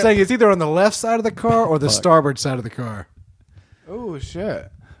That's sorry. what I'm saying. It's either on the left side of the car or the starboard side of the car. Oh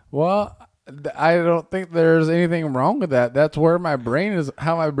shit. Well, I don't think there's anything wrong with that. That's where my brain is.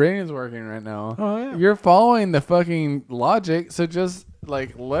 How my brain is working right now. Oh, yeah. You're following the fucking logic, so just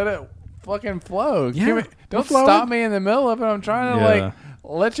like let it fucking flow. Yeah, Give me- we're don't flowing. stop me in the middle of it. I'm trying to Yeah. like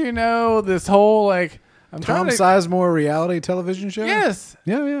let you know this whole like I'm Tom trying to. Sizemore reality television show? Yes,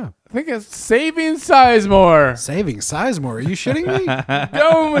 Yeah. I think it's Saving Sizemore. Saving Sizemore. Are you shitting me?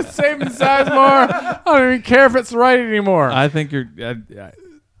 Going with Saving Sizemore. I don't even care if it's right anymore. I think you're.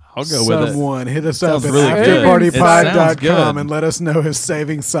 I'll go with it. Someone hit us up Sounds at really good. It sounds afterpartypod.com good. and let us know if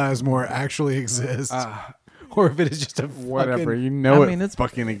Saving Sizemore actually exists. Or if it is just a Whatever. fucking You know I mean, it's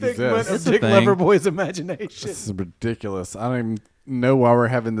fucking figment exists. of It's a Dick thing. Loverboy's imagination. This is ridiculous. I don't even know why we're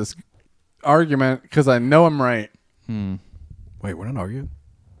having this argument because I know I'm right. Wait, we're not arguing?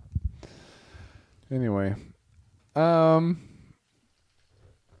 Anyway,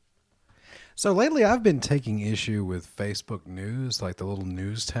 So lately I've been taking issue with Facebook News, like the little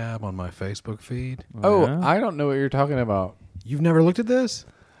news tab on my Facebook feed. oh, I don't know what you're talking about. You've never looked at this?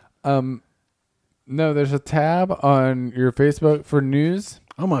 No, there's a tab on your Facebook for news.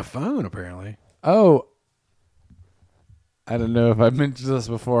 On my phone, apparently. Oh, I don't know if I mentioned this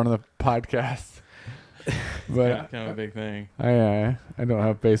before on the podcast, but kind of a big thing. I don't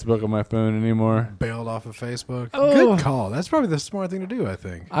have Facebook on my phone anymore. Bailed off of Facebook. Oh. Good call. That's probably the smart thing to do, I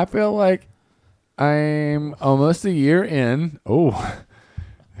think. I feel like I'm almost a year in. Oh,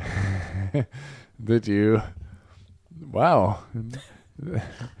 did you? Wow.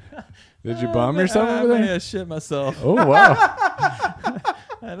 Did you bomb yourself over there? Yeah, shit myself. Oh, wow.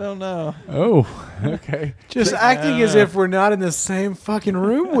 I don't know. Oh, okay. Just acting as if we're not in the same fucking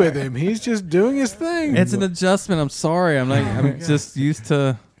room with him. He's just doing his thing. It's an adjustment. I'm sorry. I'm just used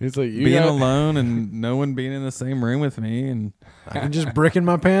to He's like, you being got- alone and no one being in the same room with me. And I can just brick in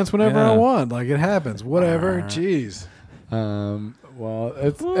my pants whenever I Yeah. want. Like it happens. Whatever. Jeez. Well,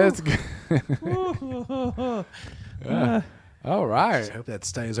 it's good. Yeah. All I right. hope that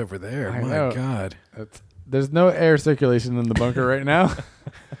stays over there. I My know. God. there's no air circulation in the bunker right now,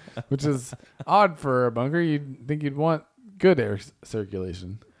 which is odd for a bunker. You'd think you'd want good air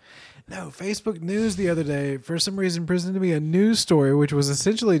circulation. No, Facebook News the other day, for some reason, presented me a news story, which was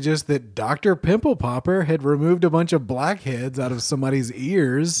essentially just that Dr. Pimple Popper had removed a bunch of blackheads out of somebody's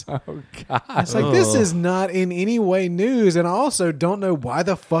ears. Oh, God. It's like, this is not in any way news, and I also don't know why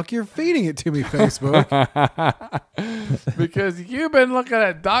the fuck you're feeding it to me, Facebook. Because you've been looking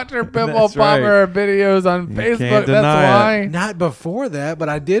at Dr. Pimple That's right. Popper videos on Facebook. can't That's deny why. Not before that, but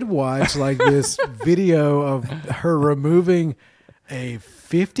I did watch like this video of her removing a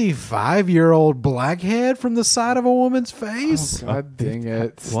 55-year-old blackhead from the side of a woman's face. God dang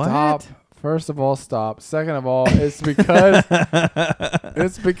it. What? Stop. First of all, stop. Second of all, it's because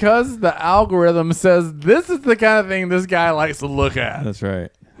the algorithm says this is the kind of thing this guy likes to look at. That's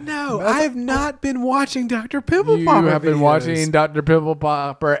right. No, I have not been watching Dr. Pimple You Popper have been videos. watching Dr. Pimple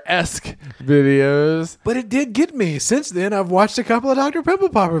Popper-esque videos. But it did get me. Since then, I've watched a couple of Dr. Pimple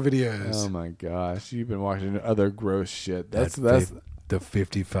Popper videos. Oh my gosh, you've been watching other gross shit. That's the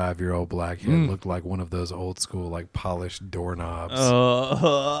 55-year-old blackhead looked like one of those old school, like polished doorknobs.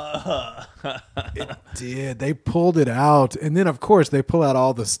 It did. They pulled it out, and then of course they pull out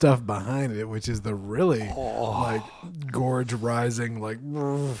all the stuff behind it, which is the really like gorge rising, like.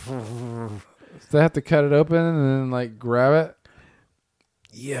 So they have to cut it open and then like grab it.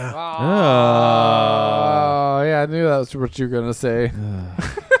 Yeah. Oh, yeah, I knew that was what you were gonna say.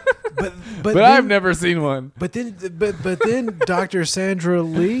 But But then, I've never seen one. But then Dr. Sandra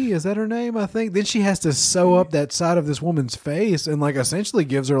Lee, is that her name? I think. Then she has to sew up that side of this woman's face and like essentially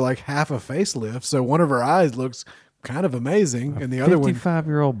gives her like half a facelift. So one of her eyes looks kind of amazing, and the other one,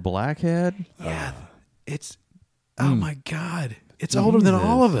 55-year-old blackhead. yeah, it's oh my God, it's older than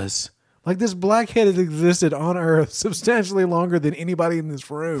all of us. Like this blackhead has existed on Earth substantially longer than anybody in this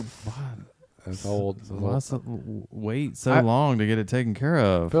room. That's old. Wait so long to get it taken care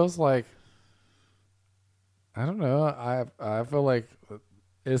of. Feels like, I don't know. I feel like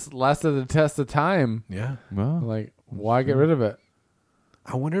it's lasted the test of time. Yeah. Well, Like, why get rid of it?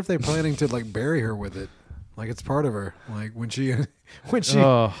 I wonder if they're planning to like bury her with it. Like it's part of her. Like when she when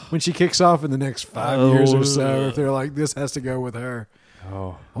she kicks off in the next 5 years or so, if they're like, this has to go with her.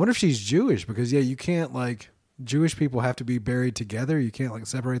 Oh, I wonder if she's Jewish, because you can't like, Jewish people have to be buried together. You can't like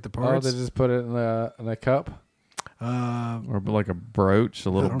separate the parts. they just put it in a cup. or like a brooch, a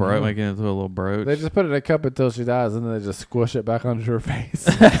little don't brooch, know. making it into a little brooch. They just put it in a cup until she dies, and then they just squish it back onto her face.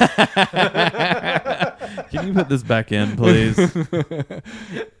 Can you put this back in, please?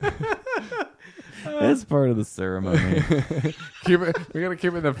 It's part of the ceremony. We gotta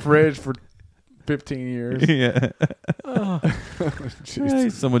keep it in the fridge for 15 years. Yeah.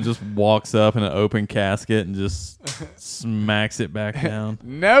 Jesus. Someone just walks up in an open casket and just smacks it back down.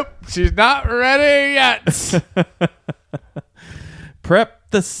 Nope, she's not ready yet. Prep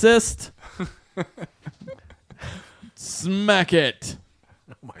the cyst. Smack it.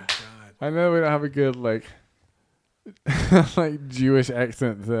 Oh my God. I know we don't have a good like Jewish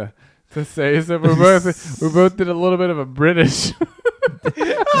accent to say, so we both did a little bit of a British.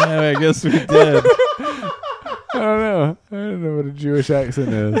 Yeah, I guess we did. I don't know what a Jewish accent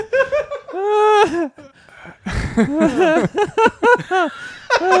is.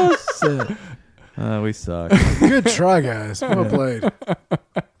 Oh, shit. We suck. Good try, guys. Well played.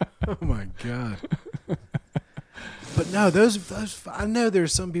 Oh my God. But no, those I know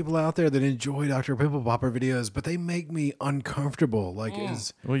there's some people out there that enjoy Dr. Pimple Popper videos, but they make me uncomfortable. Like,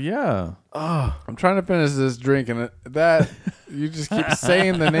 Well, yeah. I'm trying to finish this drink, and that you just keep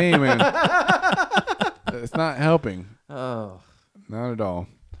saying the name, and it's not helping. Oh. Not at all.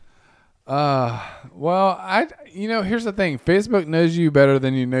 Well, here's the thing. Facebook knows you better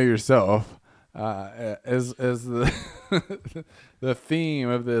than you know yourself. Is the the theme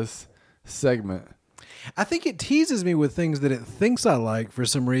of this segment. I think it teases me with things that it thinks I like for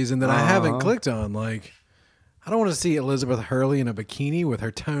some reason that I haven't clicked on. Like, I don't want to see Elizabeth Hurley in a bikini with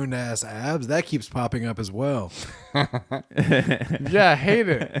her toned ass abs. That keeps popping up as well. Yeah, I hate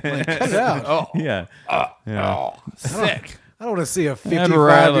it. Like, cut it out. Yeah. Yeah. Sick. I don't want to see a I'd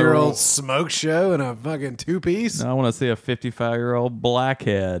rather- 55-year-old smoke show in a fucking two-piece. Now I want to see a 55-year-old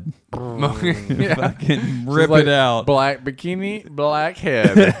blackhead. Yeah. Fucking rip Like it out. Black bikini, black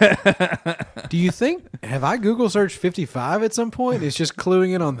head. Do you think, have I Google searched 55 at some point? It's just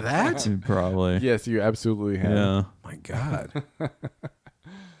cluing in on that? Probably. Yes, you absolutely have. Yeah. My God.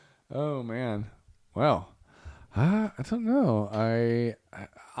 Oh man. Well, I don't know. I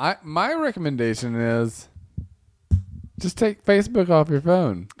my recommendation is just take Facebook off your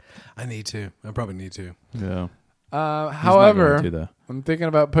phone. I need to. I probably need to. Yeah. However, to, though. I'm thinking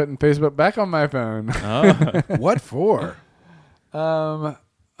about putting Facebook back on my phone. Oh. What for? The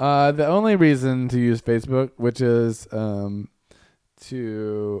only reason to use Facebook, which is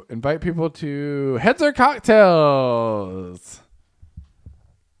to invite people to Heads or Cocktails,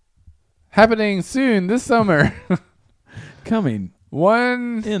 happening soon this summer. Coming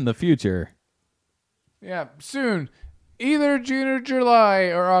One, in the future. yeah, soon, either June or July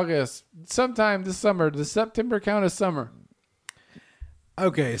or August, sometime this summer. The September count is summer.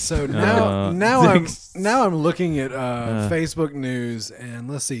 Okay, so now I'm looking at Facebook news, and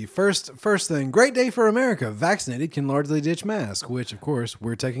let's see. First thing, great day for America. Vaccinated can largely ditch mask, which of course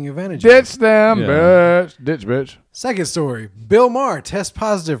we're taking advantage of. Ditch them, Yeah. bitch. Ditch, bitch. Second story, Bill Maher tests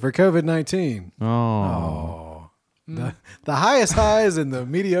positive for COVID-19. Oh. The highest highs and the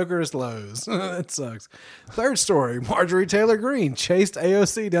mediocrest lows. That sucks. Third story, Marjorie Taylor Greene chased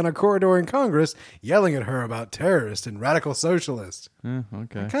AOC down a corridor in Congress, yelling at her about terrorists and radical socialists.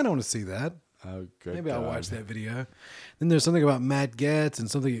 Okay. I kind of want to see that. Oh, good. Maybe I'll watch that video. Then there's something about Matt Getz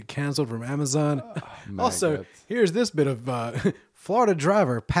and something get canceled from Amazon. Also, Getz. here's this bit of Florida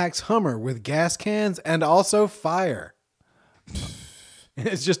driver packs Hummer with gas cans and also fire.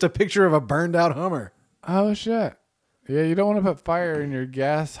 It's just a picture of a burned out Hummer. Oh shit. Yeah, you don't want to put fire in your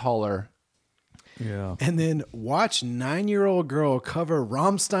gas hauler. Yeah. And then watch 9-year-old girl cover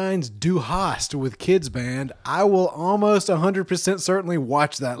Rammstein's Du Hast with kids band. I will almost 100% certainly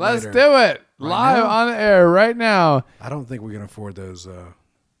watch that Let's later. do it live now? on the air right now. I don't think we can afford those.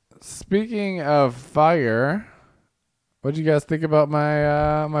 Speaking of fire, what'd you guys think about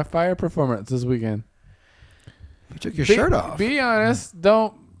my my fire performance this weekend? You took your shirt off. Be honest.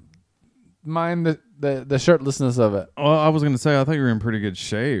 Don't mind the shirtlessness of it. Well, I was going to say, I thought you were in pretty good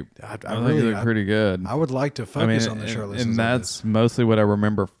shape. I think you look pretty good. I would like to focus on the shirtlessness. And that's mostly what I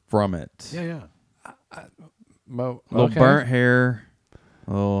remember from it. Yeah. Little burnt hair.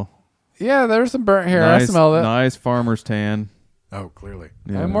 Oh, Yeah, there's some burnt hair. nice, I smell it. Nice farmer's tan. Oh, clearly.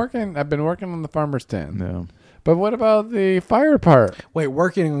 Yeah. I've been working on the farmer's tan. Yeah. But what about the fire part? Wait,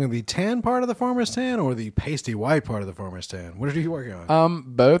 working on the tan part of the farmer's tan or the pasty white part of the farmer's tan? What are you working on?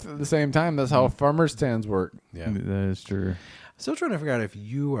 Both at the same time. That's how farmer's tans work. Yeah. That is true. Still trying to figure out if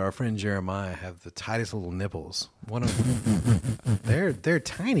you or our friend Jeremiah have the tightest little nipples. One of they're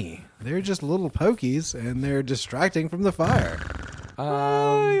tiny. They're just little pokies, and they're distracting from the fire.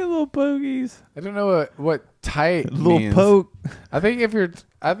 Oh, you little pokies. I don't know what tight Little means. poke. I think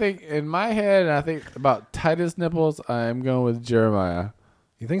in my head, I think about tightest nipples, I'm going with Jeremiah.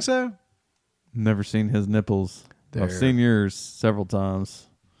 You think so? Never seen his nipples. There. I've seen yours several times.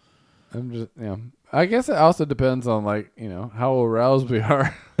 I'm just, I guess it also depends on how aroused we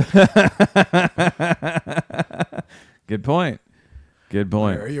are. Good point.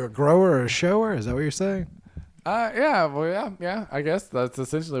 Are you a grower or a shower? Is that what you're saying? Yeah. I guess that's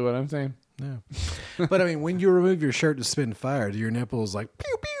essentially what I'm saying. Yeah. But I mean, when you remove your shirt to spin fire, do your nipples like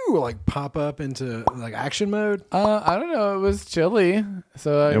pew pew like pop up into like action mode? I don't know. It was chilly,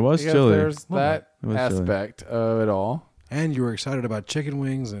 so It was I guess chilly. There's that It was chilly. aspect of it all. And you were excited about chicken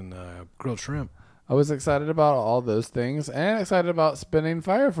wings and grilled shrimp. I was excited about all those things, and excited about spinning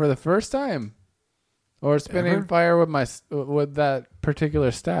fire for the first time, or spinning Ever? fire with that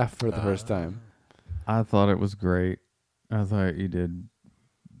particular staff for the first time. I thought it was great. I thought you did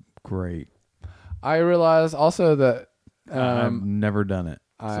great. I realized also that I've never done it.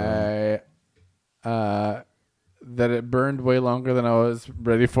 So. that it burned way longer than I was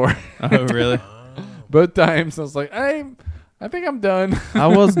ready for. Oh, really? Both times I was like, I think I'm done. I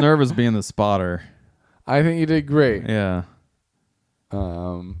was nervous being the spotter. I think you did great. Yeah.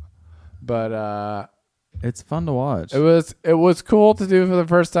 But It's fun to watch. it was cool to do for the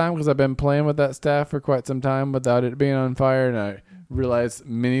first time because I've been playing with that staff for quite some time without it being on fire, and I realized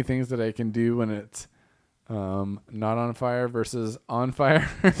many things that I can do when it's not on fire versus on fire.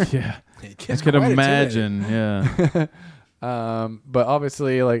 Yeah. I It's could quite imagine. Yeah. But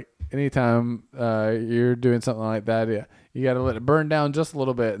obviously, like anytime you're doing something like that, you got to let it burn down just a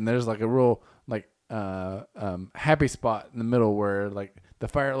little bit, and there's like a real like happy spot in the middle where like the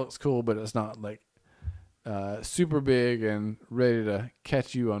fire looks cool, but it's not like super big and ready to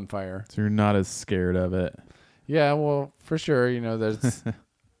catch you on fire. So you're not as scared of it. Yeah, well, for sure, there's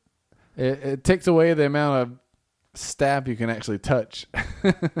it takes away the amount of staff you can actually touch.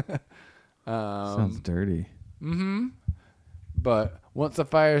 Sounds dirty. But once the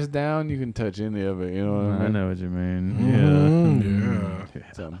fire's down, you can touch any of it. You know what I I mean? know what you mean.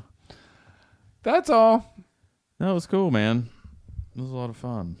 Yeah. So that's all. That was cool, man. It was a lot of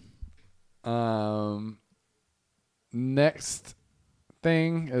fun. Next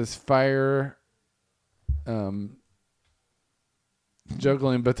thing is fire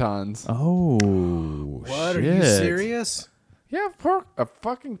juggling batons. Oh, What? shit. Are you serious? Yeah, of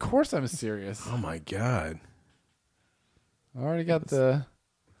fucking course I'm serious. Oh my god. I already got the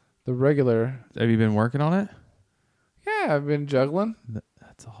regular. Have you been working on it? Yeah, I've been juggling.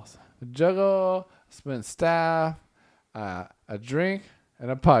 That's awesome. Juggle, spend staff, a drink,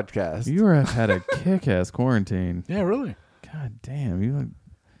 and a podcast. You have had a kick-ass quarantine. Yeah, really. God damn, you.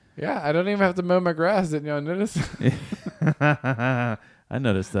 Yeah, I don't even have to mow my grass. Didn't y'all notice? I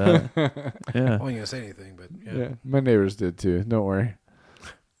noticed that. Yeah. I wasn't gonna say anything, but Yeah, my neighbors did too. Don't worry.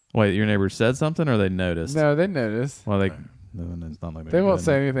 Wait, your neighbor said something, or they noticed? No, they noticed. Well, no, it's not like They won't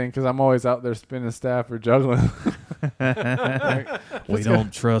say anything because I'm always out there spinning staff or juggling. We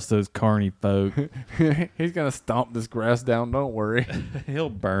don't trust those carny folk. He's gonna stomp this grass down. Don't worry. He'll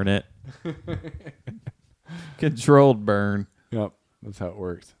burn it. Controlled burn. Yep, that's how it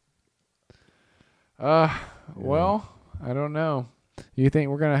works. Well, I don't know. You think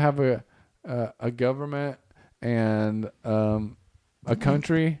we're gonna have a government and a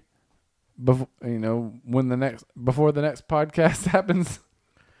country before before the next podcast happens?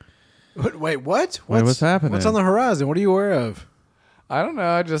 Wait, what? What's happening? What's on the horizon? What are you aware of? I don't know.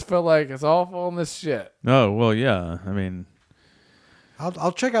 I just feel like it's all full of this shit. Oh, well, yeah. I mean,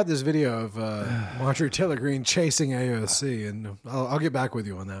 I'll check out this video of Marjorie Taylor Greene chasing AOC, and I'll get back with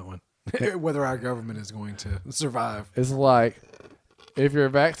you on that one. Whether our government is going to survive. It's like if you're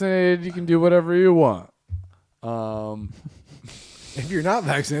vaccinated, you can do whatever you want. If you're not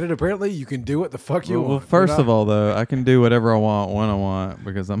vaccinated, apparently you can do what the fuck you well, want. first of all, though, I can do whatever I want when I want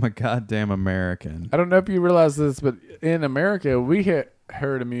because I'm a goddamn American. I don't know if you realize this, but in America, we hit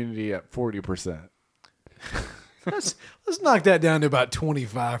herd immunity at 40%. Let's knock that down to about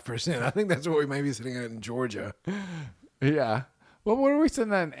 25%. I think that's what we may be sitting at in Georgia. Yeah. Well, what are we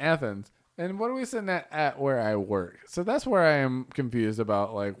sitting at in Athens? And what are we sitting at where I work? So that's where I am confused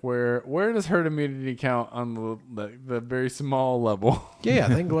about, like, where does herd immunity count on the very small level? Yeah,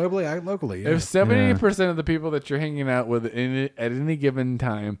 I think globally, locally. Yeah. If 70% of the people that you're hanging out with at any given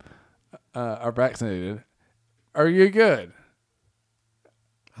time are vaccinated, are you good?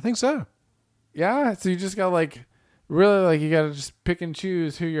 I think so. Yeah. So you just got really you got to just pick and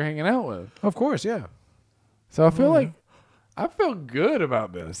choose who you're hanging out with. Of course, yeah. So I feel like I feel good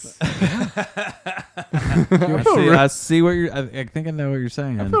about this. I see what you're. I think I know what you're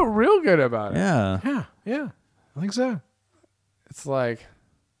saying. I feel real good about it. Yeah. Yeah. I think so. It's like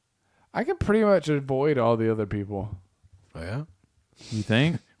I can pretty much avoid all the other people. Oh, yeah. You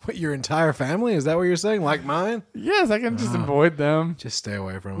think? What, your entire family? Is that what you're saying? Like mine? Yes, I can just avoid them. Just stay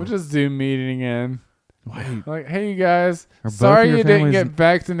away from We'll them. just Zoom meeting in. Wait. Like, hey, you guys. Are both Sorry of your you didn't families- get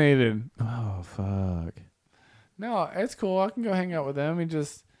vaccinated. Oh fuck. No, it's cool. I can go hang out with them.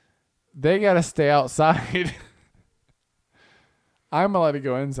 They got to stay outside. I'm allowed to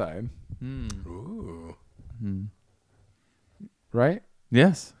go inside. Ooh. Right?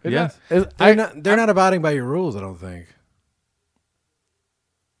 Yes. Is yes. that- They're not abiding by your rules, I don't think.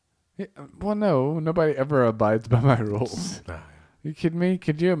 Well, no. Nobody ever abides by my rules. You kidding me?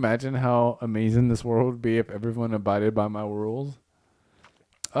 Could you imagine how amazing this world would be if everyone abided by my rules?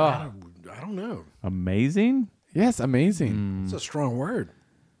 I don't know. Amazing. Yes, amazing. It's a strong word.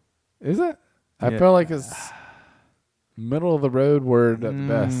 Is it? I Yeah. feel like it's middle of the road word at the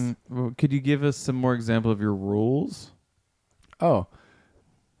best. Well, could you give us some more example of your rules? Oh.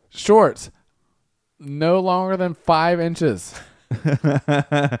 Shorts. No longer than 5 inches.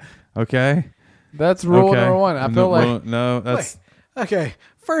 Okay. That's rule Okay. number 1. I feel like no. That's Okay,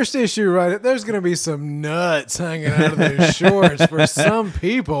 first issue, right? There's going to be some nuts hanging out of those shorts for some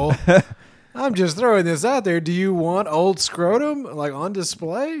people. I'm just throwing this out there. Do you want old scrotum on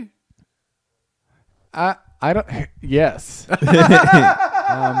display? I don't. Yes.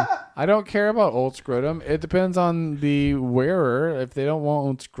 I don't care about old scrotum. It depends on the wearer. If they don't want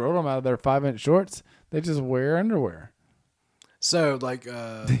old scrotum out of their 5-inch shorts, they just wear underwear. So,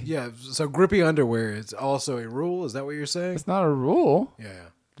 so grippy underwear is also a rule. Is that what you're saying? It's not a rule.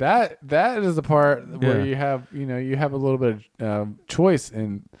 Yeah. That is the part where Yeah. you have a little bit of choice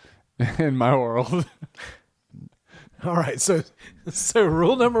in my world. All right. So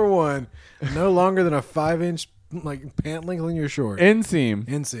rule number 1: no longer than a 5-inch pant length on your short. Inseam.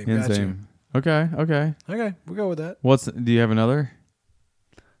 Inseam. Gotcha. insane. Okay. Okay, we'll go with that. Do you have another?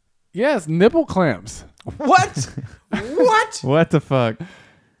 Yes, nipple clamps. What? What What the fuck?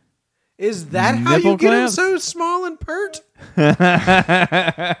 is that? How Nipple you get them clamps? so small and pert?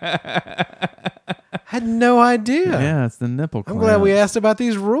 Had no idea. Yeah, it's the nipple. I'm glad we clamp. asked about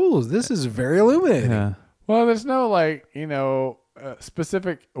these rules. This is very illuminating. Yeah. Well, there's no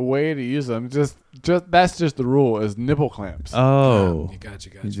specific way to use them. Just that's just the rule is nipple clamps. Oh, You got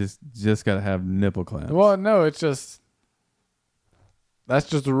you. you just got to have nipple clamps. Well, no, it's just that's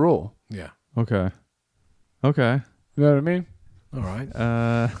just the rule. Yeah. Okay. You know what I mean? All right.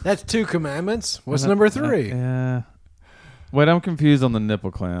 Uh, That's 2 commandments. What's number 3? Yeah. Wait, I'm confused on the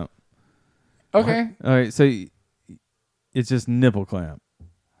nipple clamp. Okay, All right, so it's just nipple clamp.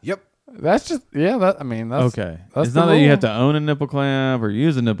 Yep. that's just that's Okay. That's It's the not that you have rule. to own a nipple clamp or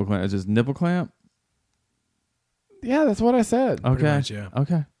use a nipple clamp. It's just nipple clamp. Yeah, that's what I said. Okay. much, yeah.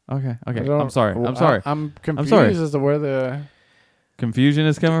 Okay. I I'm don't- sorry. well, I'm sorry. I'm confused sorry. as to where the Confusion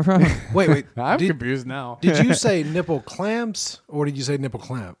is coming from. Wait. I'm did, confused now. did you say nipple clamps or did you say nipple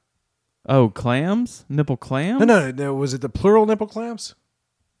clamp? Oh, clams? Nipple clams? No. Was it the plural nipple clamps?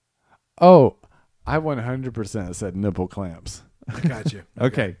 Oh, I 100% said nipple clamps. I got you.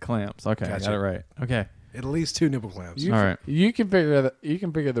 Okay, clamps. Okay, Gotcha. got it right. Okay. At least 2 nipple clamps. You All can, right. You can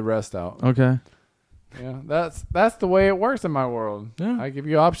figure the rest out. Okay. Yeah, that's the way it works in my world. Yeah. I give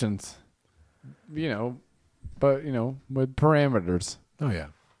you options. But with parameters. Oh yeah.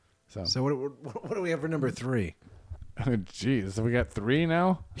 So, So what do we have for number 3? jeez, so we got 3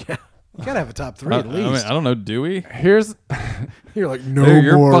 now. Yeah. You got to have a top 3 at I least. don't know. Do we? Here's You're like no They're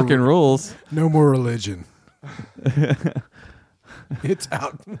your more fucking rules. no more religion. It's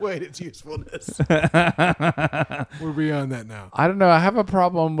outweighed its usefulness. We're beyond that now. I don't know. I have a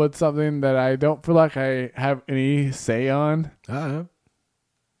problem with something that I don't feel like I have any say on. Uh-huh.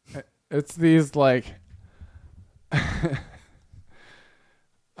 It's these like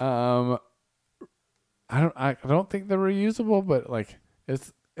I don't think they're reusable, but like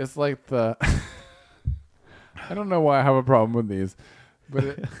it's like the I don't know why I have a problem with these, but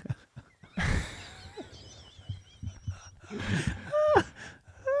it,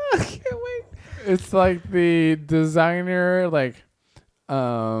 I can't wait. it's like the designer like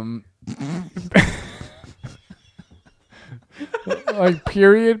like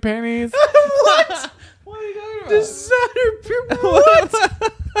period panties. What are you talking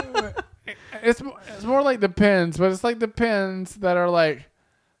about? It's more like the pins, but it's like the pins that are like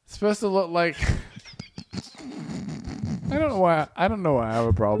supposed to look like. I don't know why I have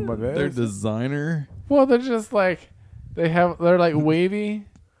a problem with it. Their designer. Well, they're just like they're like wavy.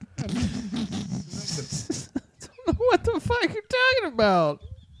 What the fuck are you talking about?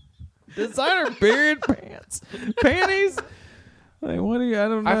 Designer period pants, panties. Like what do you? I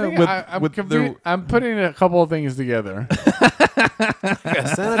don't know. I think I'm with confused. I'm putting a couple of things together. A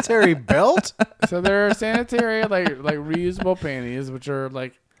sanitary belt? So there are sanitary like reusable panties, which are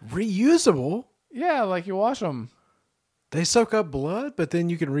like Reusable? like you wash them. They soak up blood, but then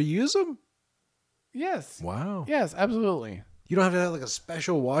you can reuse them? Yes. Wow. Yes, absolutely. You don't have to have like a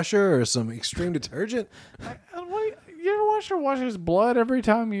special washer or some extreme detergent? You ever wash your washer's blood every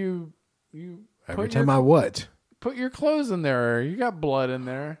time you Every time I what? put your clothes in there? You got blood in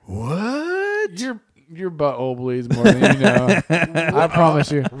there. What? Your butthole bleeds more than you know. I promise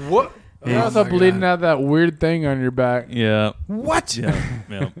you. What? You're also bleeding out that weird thing on your back. Yeah. What? Yeah.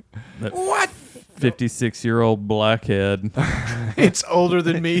 That What? 56-year-old blackhead. It's older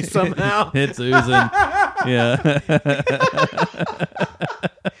than me somehow. It's oozing. Yeah.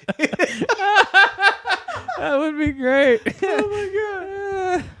 That would be great.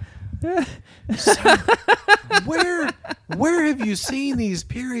 Oh my god. Where have you seen these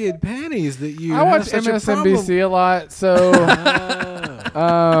period panties that you I have watch such a MSNBC a lot, so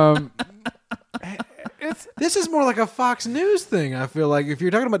This is more like a Fox News thing. I feel like if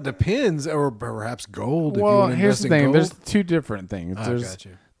you're talking about Depends or perhaps gold. If you well, want to here's invest the in thing. gold. There's two different things. I got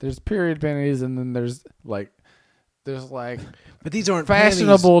you. There's period panties, and then there's like But these aren't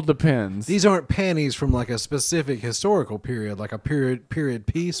fashionable Panties. depends. These aren't panties from like a specific historical period, like a period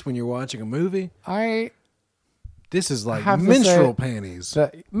piece when you're watching a movie. This is like have to menstrual say panties.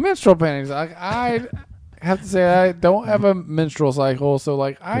 menstrual panties. I have to say I don't have a menstrual cycle, so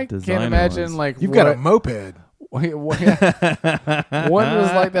like I can't designer imagine ones. like You've got a moped. what was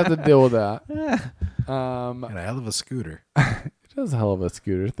like that to deal with that. And a hell of a scooter. It is a hell of a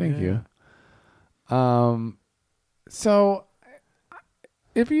scooter. Thank you. So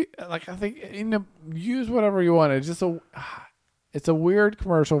if you like, I think use whatever you want. It's just it's a weird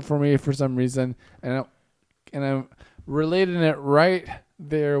commercial for me for some reason, and I'm relating it right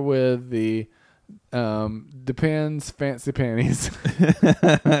there with the Depends fancy panties.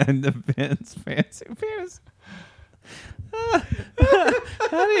 Depends fancy panties. How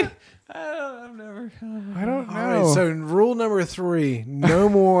do you? I've never. I don't know. All right, so rule number 3: no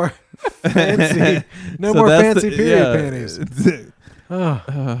more fancy, no So more that's fancy the- period yeah. panties.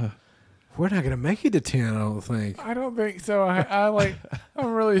 Oh. We're not gonna make it to 10, I don't think. I don't think so.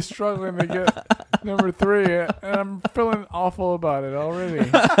 I'm really struggling to get number 3, and I'm feeling awful about it already.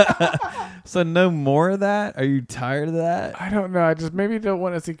 So no more of that? Are you tired of that? I don't know. I just maybe don't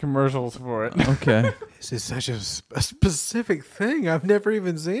want to see commercials for it. Okay. This is such a specific thing. I've never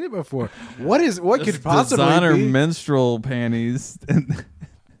even seen it before. What could Just possibly designer be? menstrual panties.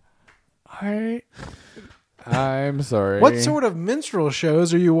 I'm sorry. What sort of minstrel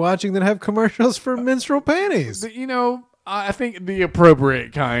shows are you watching that have commercials for minstrel panties? You know, I think the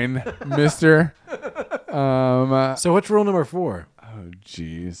appropriate kind, mister. So what's rule number 4? Oh,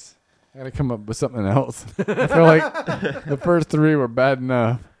 jeez. I got to come up with something else. I feel like the first 3 were bad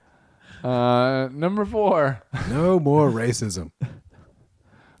enough. Number 4. No more racism.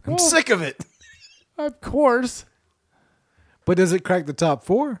 I'm sick of it. Of course. But does it crack the top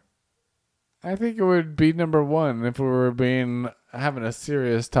 4? I think it would be number 1 if we were having a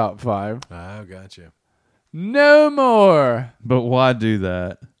serious top 5. Oh, gotcha. No more. But why do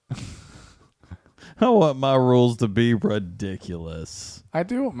that? I want my rules to be ridiculous. I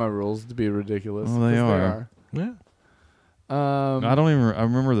do want my rules to be ridiculous. Well, they 'cause are. Yeah. I don't even. I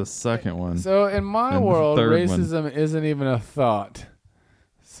remember the second one. So in my And the world, third one. racism isn't even a thought.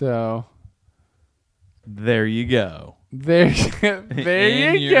 So There you go. there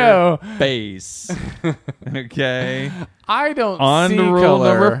In you your go. Face. Okay. I don't On see to rule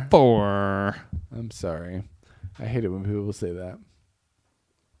color. number 4. I'm sorry. I hate it when people say that.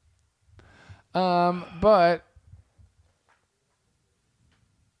 But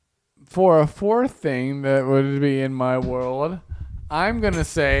for a 4th thing that would be in my world, I'm gonna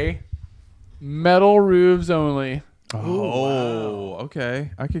say metal roofs only. Oh,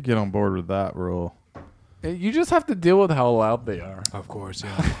 okay. I could get on board with that rule. You just have to deal with how loud they are. Of course,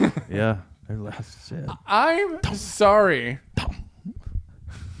 yeah. Yeah. They're loud as shit. I'm sorry.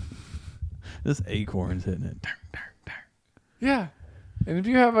 This acorn's hitting it. Yeah. And if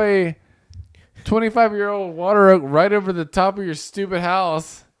you have a 25-year-old water oak right over the top of your stupid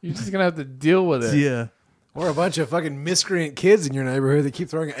house, you're just going to have to deal with it. Yeah. Or a bunch of fucking miscreant kids in your neighborhood that keep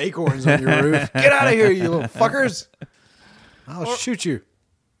throwing acorns on your roof. Get out of here, you little fuckers. I'll shoot you.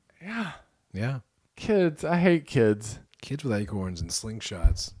 Yeah. Yeah. Kids. I hate kids. Kids with acorns and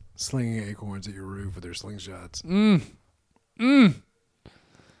slingshots. Slinging acorns at your roof with their slingshots.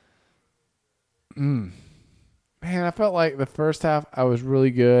 Man, I felt like the first half I was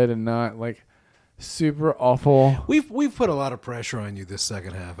really good and not like super awful. We've put a lot of pressure on you this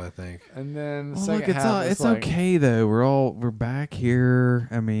second half, I think. And then Well, second look, it's half it's like, okay though. We're back here.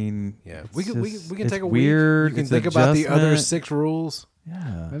 I mean, Yeah, it's we can just- take it's a weird. week. You can It's think about the other adjustment. 6 rules.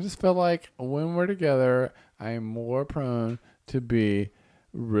 Yeah. I just felt like when we're together, I am more prone to be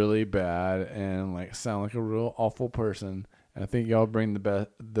really bad and like sound like a real awful person. And I think y'all bring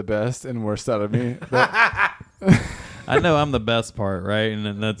the best and worst out of me. But I know I'm the best part, right? And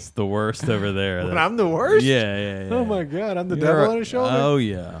then that's the worst over there. But That's- I'm the worst? Yeah. Oh my God, I'm the You're- devil on his shoulder? Oh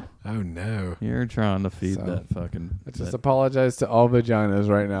yeah. Oh no. You're trying to feed So, that fucking. I just that- apologize to all vaginas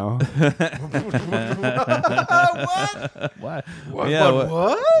right now. what? What?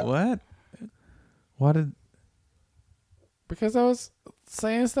 What? What? Why did? Because I was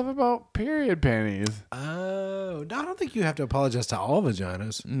saying stuff about period panties. Oh, no, I don't think you have to apologize to all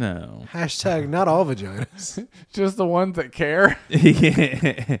vaginas. No. Hashtag not all vaginas. Just the ones that care.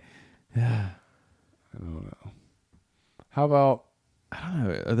 Yeah. I don't know. How about I don't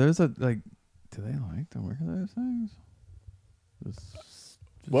know. Are those do they like to wear those things? Just,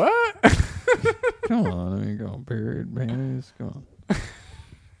 what? come on. I mean, come on. Period panties. Come on.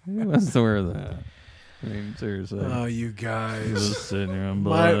 Who wants to wear that? I mean, seriously. Oh, you guys. Just sitting here on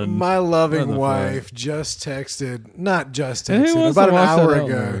My blood. my loving What the wife just texted, not just And who texted, wants about to an watch that hour out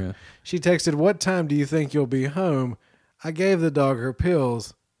ago. there? She texted, "What time do you think you'll be home?" I gave the dog her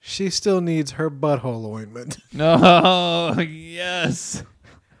pills. She still needs her butthole ointment. No, yes.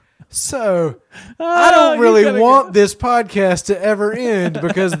 So I don't you really gotta want this podcast to ever end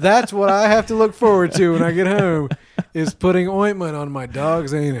because that's what I have to look forward to when I get home is putting ointment on my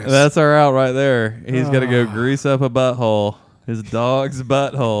dog's anus. That's our out right there. He's got to go Ah. grease up a butthole. His dog's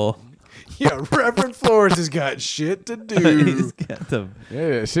butthole. Yeah, Reverend Flores has got shit to He's do. got the.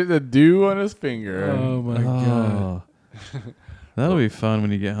 Yeah, shit to do on his finger. Oh my god. Oh. That'll be fun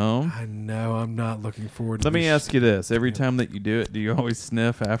when you get home. I know. I'm not looking forward to Let me this ask you this: every time that you do it, do you always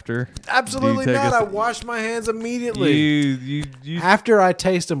sniff after? Absolutely Do you take not. a- I wash my hands immediately. You. After I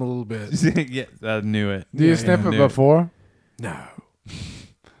taste them a little bit. Yeah, I knew it. Do you Yeah, sniff yeah. it Knew it. before? No.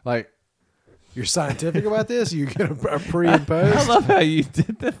 Like, You're scientific about this? You get a pre and I post? love how you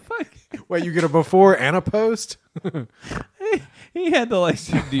did the fuck. Wait, you get a before and a post? He had to like,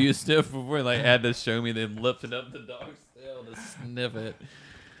 do you sniff before? He, like, had to show me, then lifted up the dog's tail to sniff it.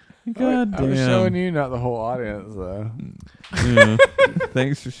 God I was damn. showing you, not the whole audience, though. Yeah.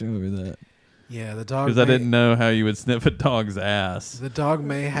 Thanks for showing me that. Yeah, the dog. Because I didn't know how you would sniff a dog's ass. The dog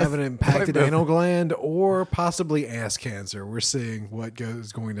may have an impacted anal gland or possibly ass cancer. We're seeing what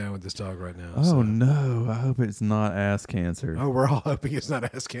is going down with this dog right now. Oh so. no! I hope it's not ass cancer. Oh, we're all hoping it's not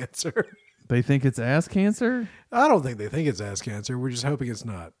ass cancer. They think it's ass cancer, I don't think they think it's ass cancer. We're just hoping it's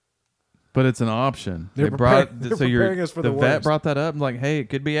not. but it's an option. They're preparing us for the vet worst. brought that up. Like, hey, it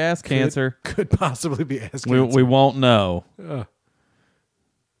could be ass cancer. Could possibly be ass We cancer. we won't know.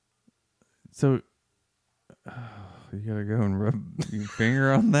 So you gotta go and rub your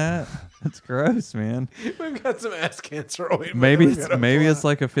finger on that. That's gross, man. We've got some ass cancer ointment. Maybe that we gotta maybe apply. it's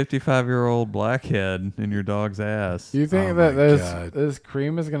like a 55-year-old blackhead in your dog's ass. Do you think Oh that my God. this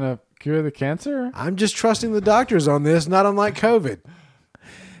cream is gonna cure the cancer? I'm just trusting the doctors on this, not unlike COVID.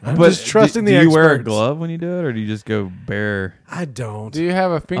 I'm But just trusting do the you wear a experts. glove when you do it, or do you just go bare? I don't. Do you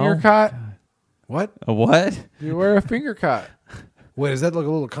have a finger Oh, cot? What? A what? Do you wear a finger cot? Wait, is that like a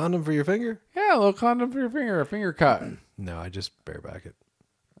little condom for your finger? Yeah, a little condom for your finger, a finger cot. No, I just bareback it.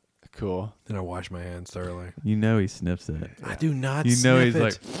 Cool. Then I wash my hands thoroughly. You know he sniffs it. I do not. You know sniff he's it.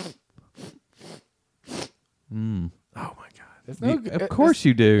 like, Oh my god. It's no, of course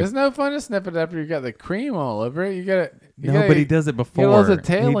you do. It's no fun to sniff it after you got the cream all over it. You got it. No, but he does it before. lost a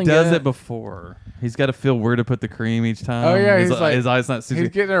tail He and does get it before. He's got to feel where to put the cream each time. Oh yeah, his, he's like his eyes not. he's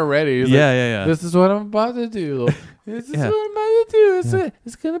getting it ready. He's Yeah, like, yeah, yeah. This is what I'm about to do. This is Yeah. what I'm about to do.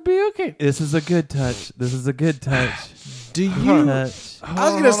 It's gonna be okay. This is a good touch. This is a good touch. Do you? touch. I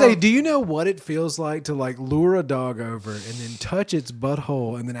was gonna say, do you know what it feels like to like lure a dog over and then touch its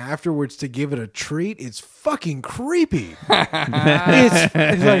butthole and then afterwards to give it a treat? It's fucking creepy.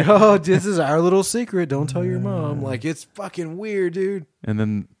 it's like, oh, this is our little secret. Don't tell your mom. Like, it's fucking weird, dude. And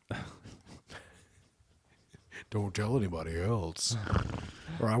then Don't tell anybody else,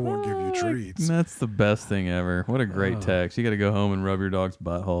 or I won't give you treats. that's the best thing ever. What a great text. You got to go home and rub your dog's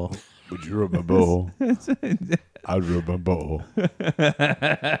butthole. Would you rub my bowl? I'd rub my bowl. Oh,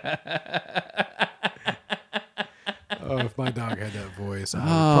 if my dog had that voice, I would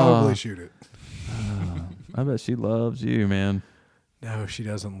probably shoot it. I bet she loves you, man. No, she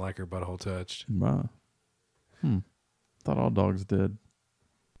doesn't like her butthole touched. Wow. Thought all dogs did.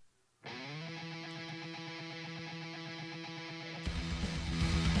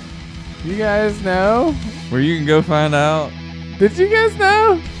 You guys know? Where you can go find out. Did you guys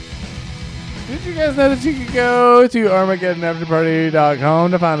know? Did you guys know that you could go to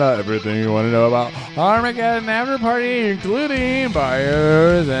ArmageddonAfterParty.com to find out everything you want to know about Armageddon After Party, including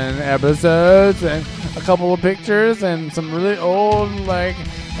buyers and episodes and a couple of pictures and some really old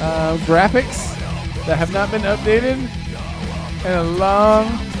graphics that have not been updated in a long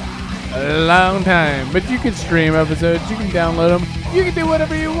time. But you can stream episodes, you can download them, you can do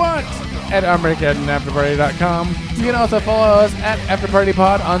whatever you want at ArmageddonAfterParty.com. You can also follow us at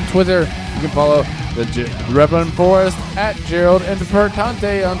AfterPartyPod on Twitter. You can follow the Reverend Forrest at Gerald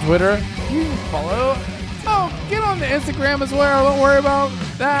Interpertante on Twitter. You can follow. Oh, get on the Instagram as well. Don't worry about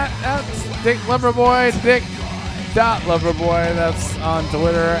that. That's Dick Loverboy. Dick.Loverboy. That's on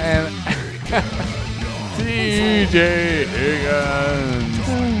Twitter. And TJ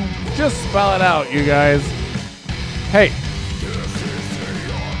Higgins. Just spell it out, you guys. Hey.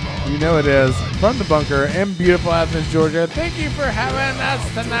 You know it is. From the bunker in beautiful Athens, Georgia. Thank you for having us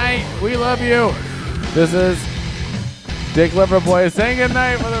tonight. We love you. This is Dick Loverboy saying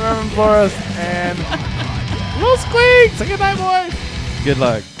goodnight for the Reverend Forrest and Little Squeak. Say goodnight, boys. Good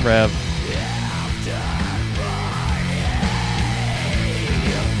luck, Rev.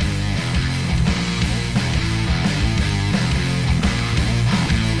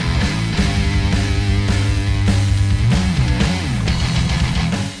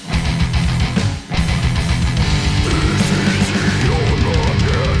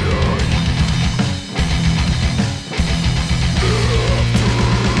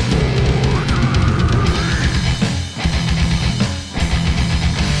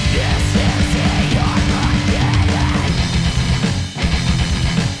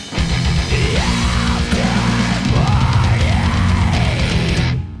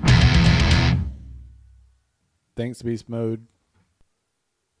 Thanks, Beast Mode.